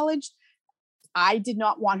in college, I did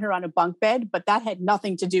not want her on a bunk bed, but that had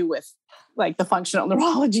nothing to do with like the functional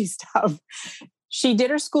neurology stuff. She did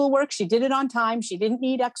her schoolwork. She did it on time. She didn't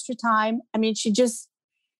need extra time. I mean,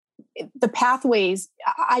 the pathways,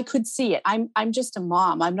 I could see it. I'm just a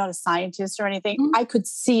mom. I'm not a scientist or anything. I could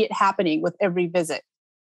see it happening with every visit.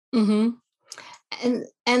 And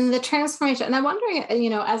the transformation, and I'm wondering,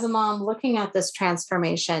 as a mom looking at this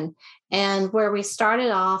transformation and where we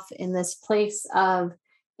started off in this place of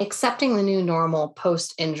accepting the new normal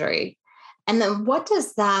post-injury. And then what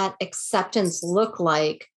does that acceptance look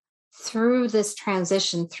like through this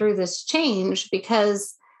transition, through this change?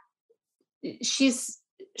 Because she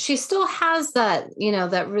still has that,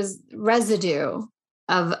 that residue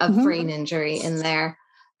of brain injury in there.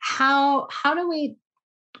 How do we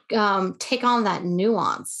take on that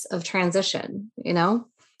nuance of transition,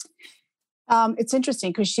 It's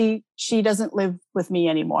interesting because she doesn't live with me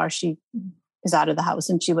anymore. She is out of the house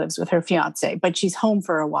and she lives with her fiance, but she's home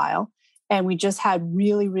for a while. And we just had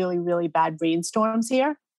really, really, really bad rainstorms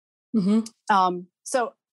here.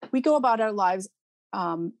 So we go about our lives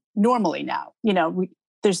normally now.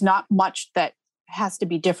 There's not much that has to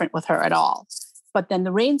be different with her at all. But then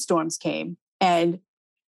the rainstorms came, and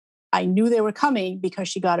I knew they were coming because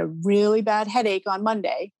she got a really bad headache on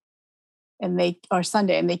Monday or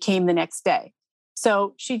Sunday, and they came the next day.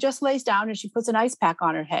 So she just lays down and she puts an ice pack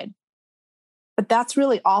on her head. But that's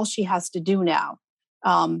really all she has to do now.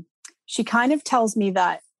 She kind of tells me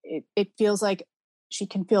that it feels like she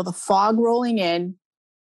can feel the fog rolling in,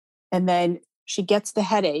 and then she gets the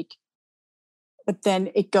headache, but then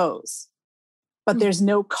it goes. But there's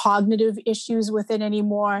no cognitive issues with it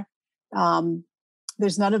anymore.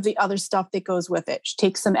 There's none of the other stuff that goes with it. She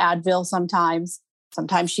takes some Advil sometimes.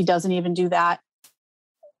 Sometimes she doesn't even do that.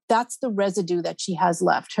 That's the residue that she has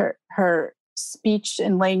left. Her speech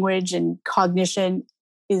and language and cognition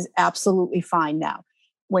is absolutely fine now.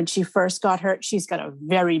 When she first got hurt, she's got a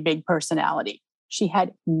very big personality. She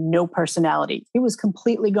had no personality. It was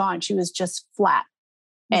completely gone. She was just flat.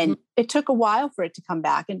 And it took a while for it to come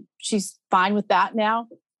back. And she's fine with that now.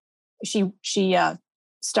 She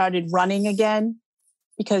started running again,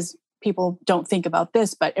 because people don't think about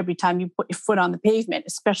this, but every time you put your foot on the pavement,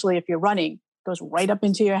 especially if you're running, it goes right up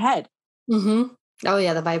into your head. Oh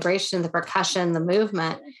yeah. The vibration, the percussion, the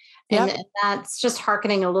movement. And that's just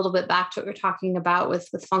hearkening a little bit back to what we're talking about with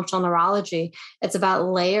functional neurology. It's about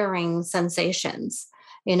layering sensations.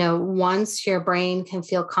 Once your brain can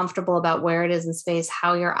feel comfortable about where it is in space,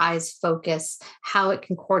 how your eyes focus, how it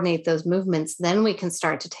can coordinate those movements, then we can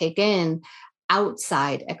start to take in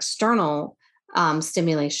outside, external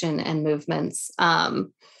stimulation and movements.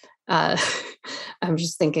 I'm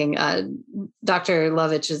just thinking, Dr.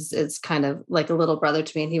 Lovitch is kind of like a little brother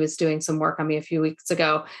to me, and he was doing some work on me a few weeks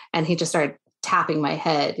ago, and he just started tapping my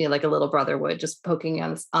head, like a little brother would, just poking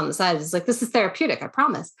on the side. It's like, this is therapeutic, I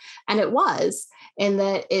promise. And it was, in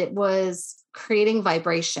that it was creating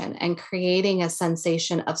vibration and creating a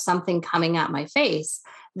sensation of something coming at my face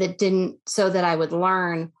so that I would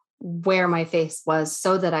learn where my face was,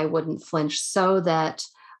 so that I wouldn't flinch, so that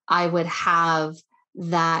I would have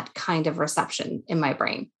that kind of reception in my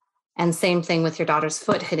brain. And same thing with your daughter's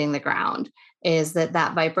foot hitting the ground, is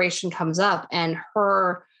that vibration comes up, and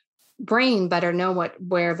her brain better know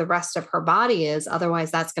where the rest of her body is.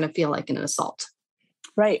 Otherwise, that's going to feel like an assault.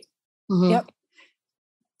 Right. Yep.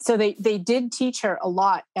 So they did teach her a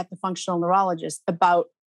lot at the functional neurologist about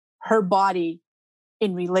her body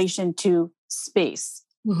in relation to space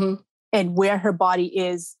and where her body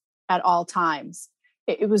is at all times.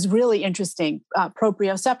 It was really interesting.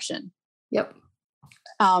 Proprioception. Yep.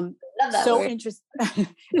 So interesting.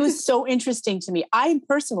 It was so interesting to me. I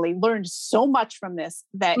personally learned so much from this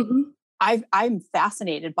that I'm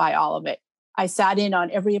fascinated by all of it. I sat in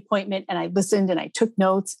on every appointment and I listened and I took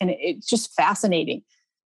notes, and it's just fascinating.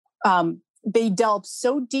 They delve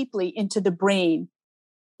so deeply into the brain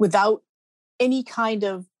without any kind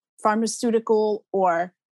of pharmaceutical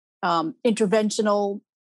or interventional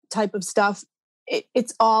type of stuff.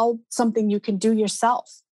 It's all something you can do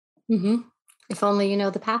yourself. If only you know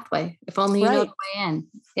the pathway. If only you know the way in.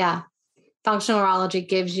 Yeah. Functional neurology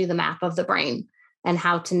gives you the map of the brain and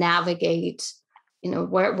how to navigate,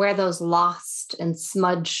 where those lost and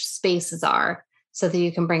smudged spaces are, so that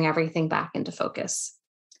you can bring everything back into focus.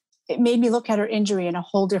 It made me look at her injury in a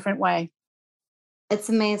whole different way. It's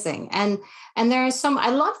amazing. And there is I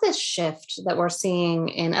love this shift that we're seeing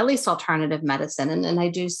in at least alternative medicine. And I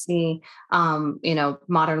do see,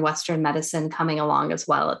 modern Western medicine coming along as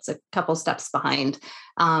well. It's a couple steps behind.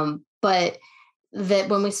 But that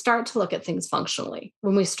when we start to look at things functionally,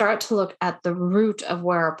 when we start to look at the root of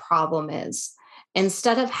where a problem is,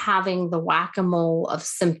 instead of having the whack-a-mole of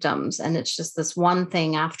symptoms, and it's just this one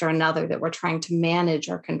thing after another that we're trying to manage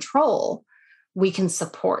or control, we can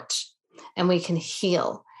support and we can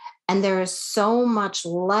heal. And there is so much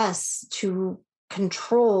less to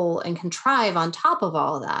control and contrive on top of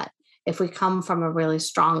all of that if we come from a really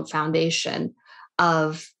strong foundation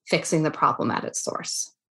of fixing the problem at its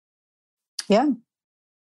source. Yeah.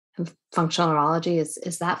 And functional neurology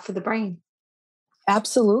is that for the brain.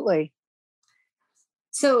 Absolutely.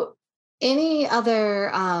 So any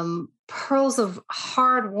other pearls of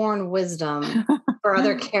hard-won wisdom for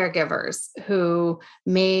other caregivers who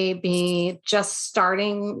may be just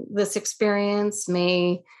starting this experience,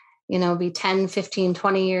 may, be 10, 15,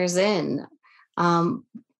 20 years in?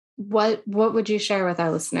 What would you share with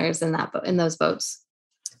our listeners in those boats?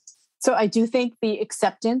 So I do think the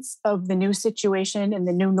acceptance of the new situation and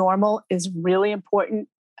the new normal is really important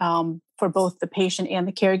for both the patient and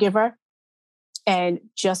the caregiver. And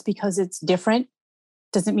just because it's different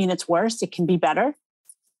doesn't mean it's worse. It can be better.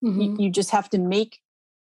 Mm-hmm. You just have to make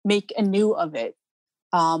anew of it.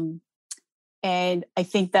 And I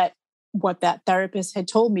think that what that therapist had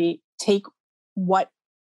told me, take what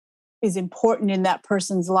is important in that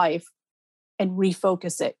person's life and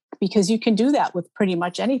refocus it, because you can do that with pretty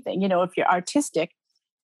much anything. If you're artistic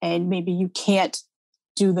and maybe you can't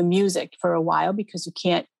do the music for a while because you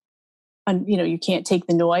can't take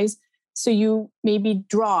the noise. So you maybe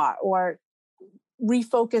draw or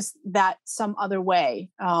refocus that some other way.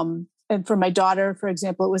 And for my daughter, for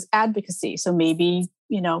example, it was advocacy. So maybe,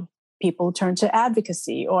 people turn to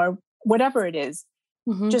advocacy or whatever it is.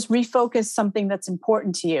 Mm-hmm. Just refocus something that's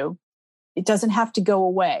important to you. It doesn't have to go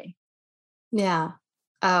away. Yeah.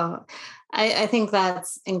 Oh, I think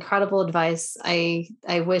that's incredible advice. I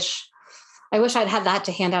wish I'd had that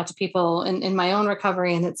to hand out to people in my own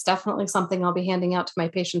recovery. And it's definitely something I'll be handing out to my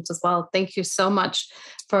patients as well. Thank you so much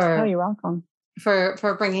for... Oh, you're welcome.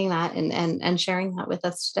 For bringing that and sharing that with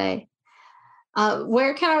us today.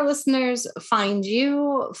 Where can our listeners find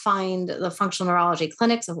you, find the functional neurology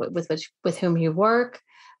clinics with whom you work?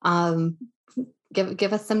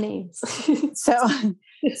 Give us some names.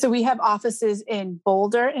 So we have offices in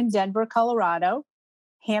Boulder and Denver, Colorado,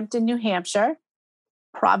 Hampton, New Hampshire,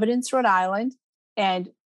 Providence, Rhode Island,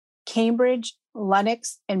 and Cambridge,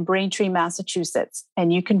 Lenox, and Braintree, Massachusetts.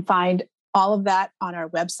 And you can find all of that on our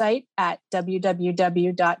website at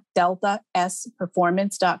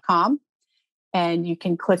www.deltasperformance.com. And you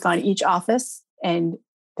can click on each office and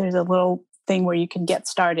there's a little thing where you can get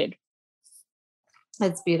started.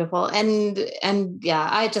 That's beautiful. And yeah,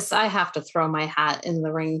 I have to throw my hat in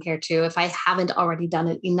the ring here too, if I haven't already done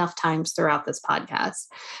it enough times throughout this podcast.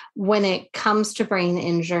 When it comes to brain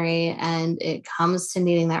injury and it comes to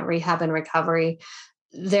needing that rehab and recovery,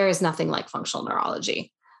 there is nothing like functional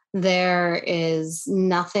neurology. There is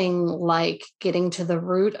nothing like getting to the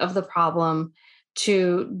root of the problem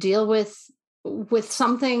to deal with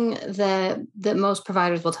something that most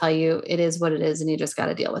providers will tell you it is what it is and you just got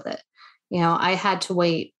to deal with it. I had to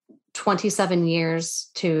wait 27 years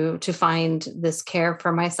to find this care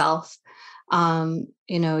for myself.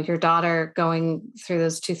 Your daughter going through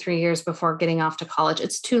those 2-3 years before getting off to college,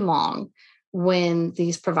 it's too long when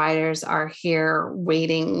these providers are here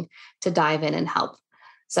waiting to dive in and help.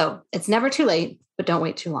 So it's never too late, but don't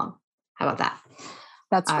wait too long. How about that?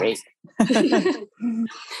 That's great.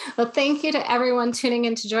 Well, thank you to everyone tuning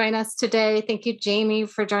in to join us today. Thank you, Jami,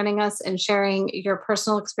 for joining us and sharing your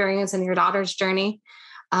personal experience and your daughter's journey.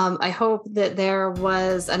 I hope that there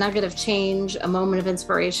was a nugget of change, a moment of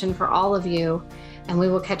inspiration for all of you. And we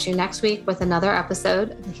will catch you next week with another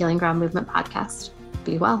episode of the Healing Ground Movement podcast.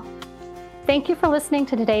 Be well. Thank you for listening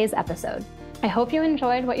to today's episode. I hope you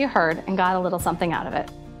enjoyed what you heard and got a little something out of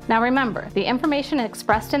it. Now remember, the information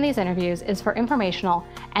expressed in these interviews is for informational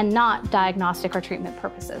and not diagnostic or treatment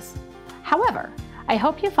purposes. However, I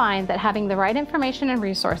hope you find that having the right information and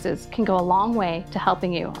resources can go a long way to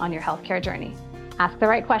helping you on your healthcare journey. Ask the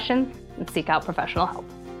right questions and seek out professional help.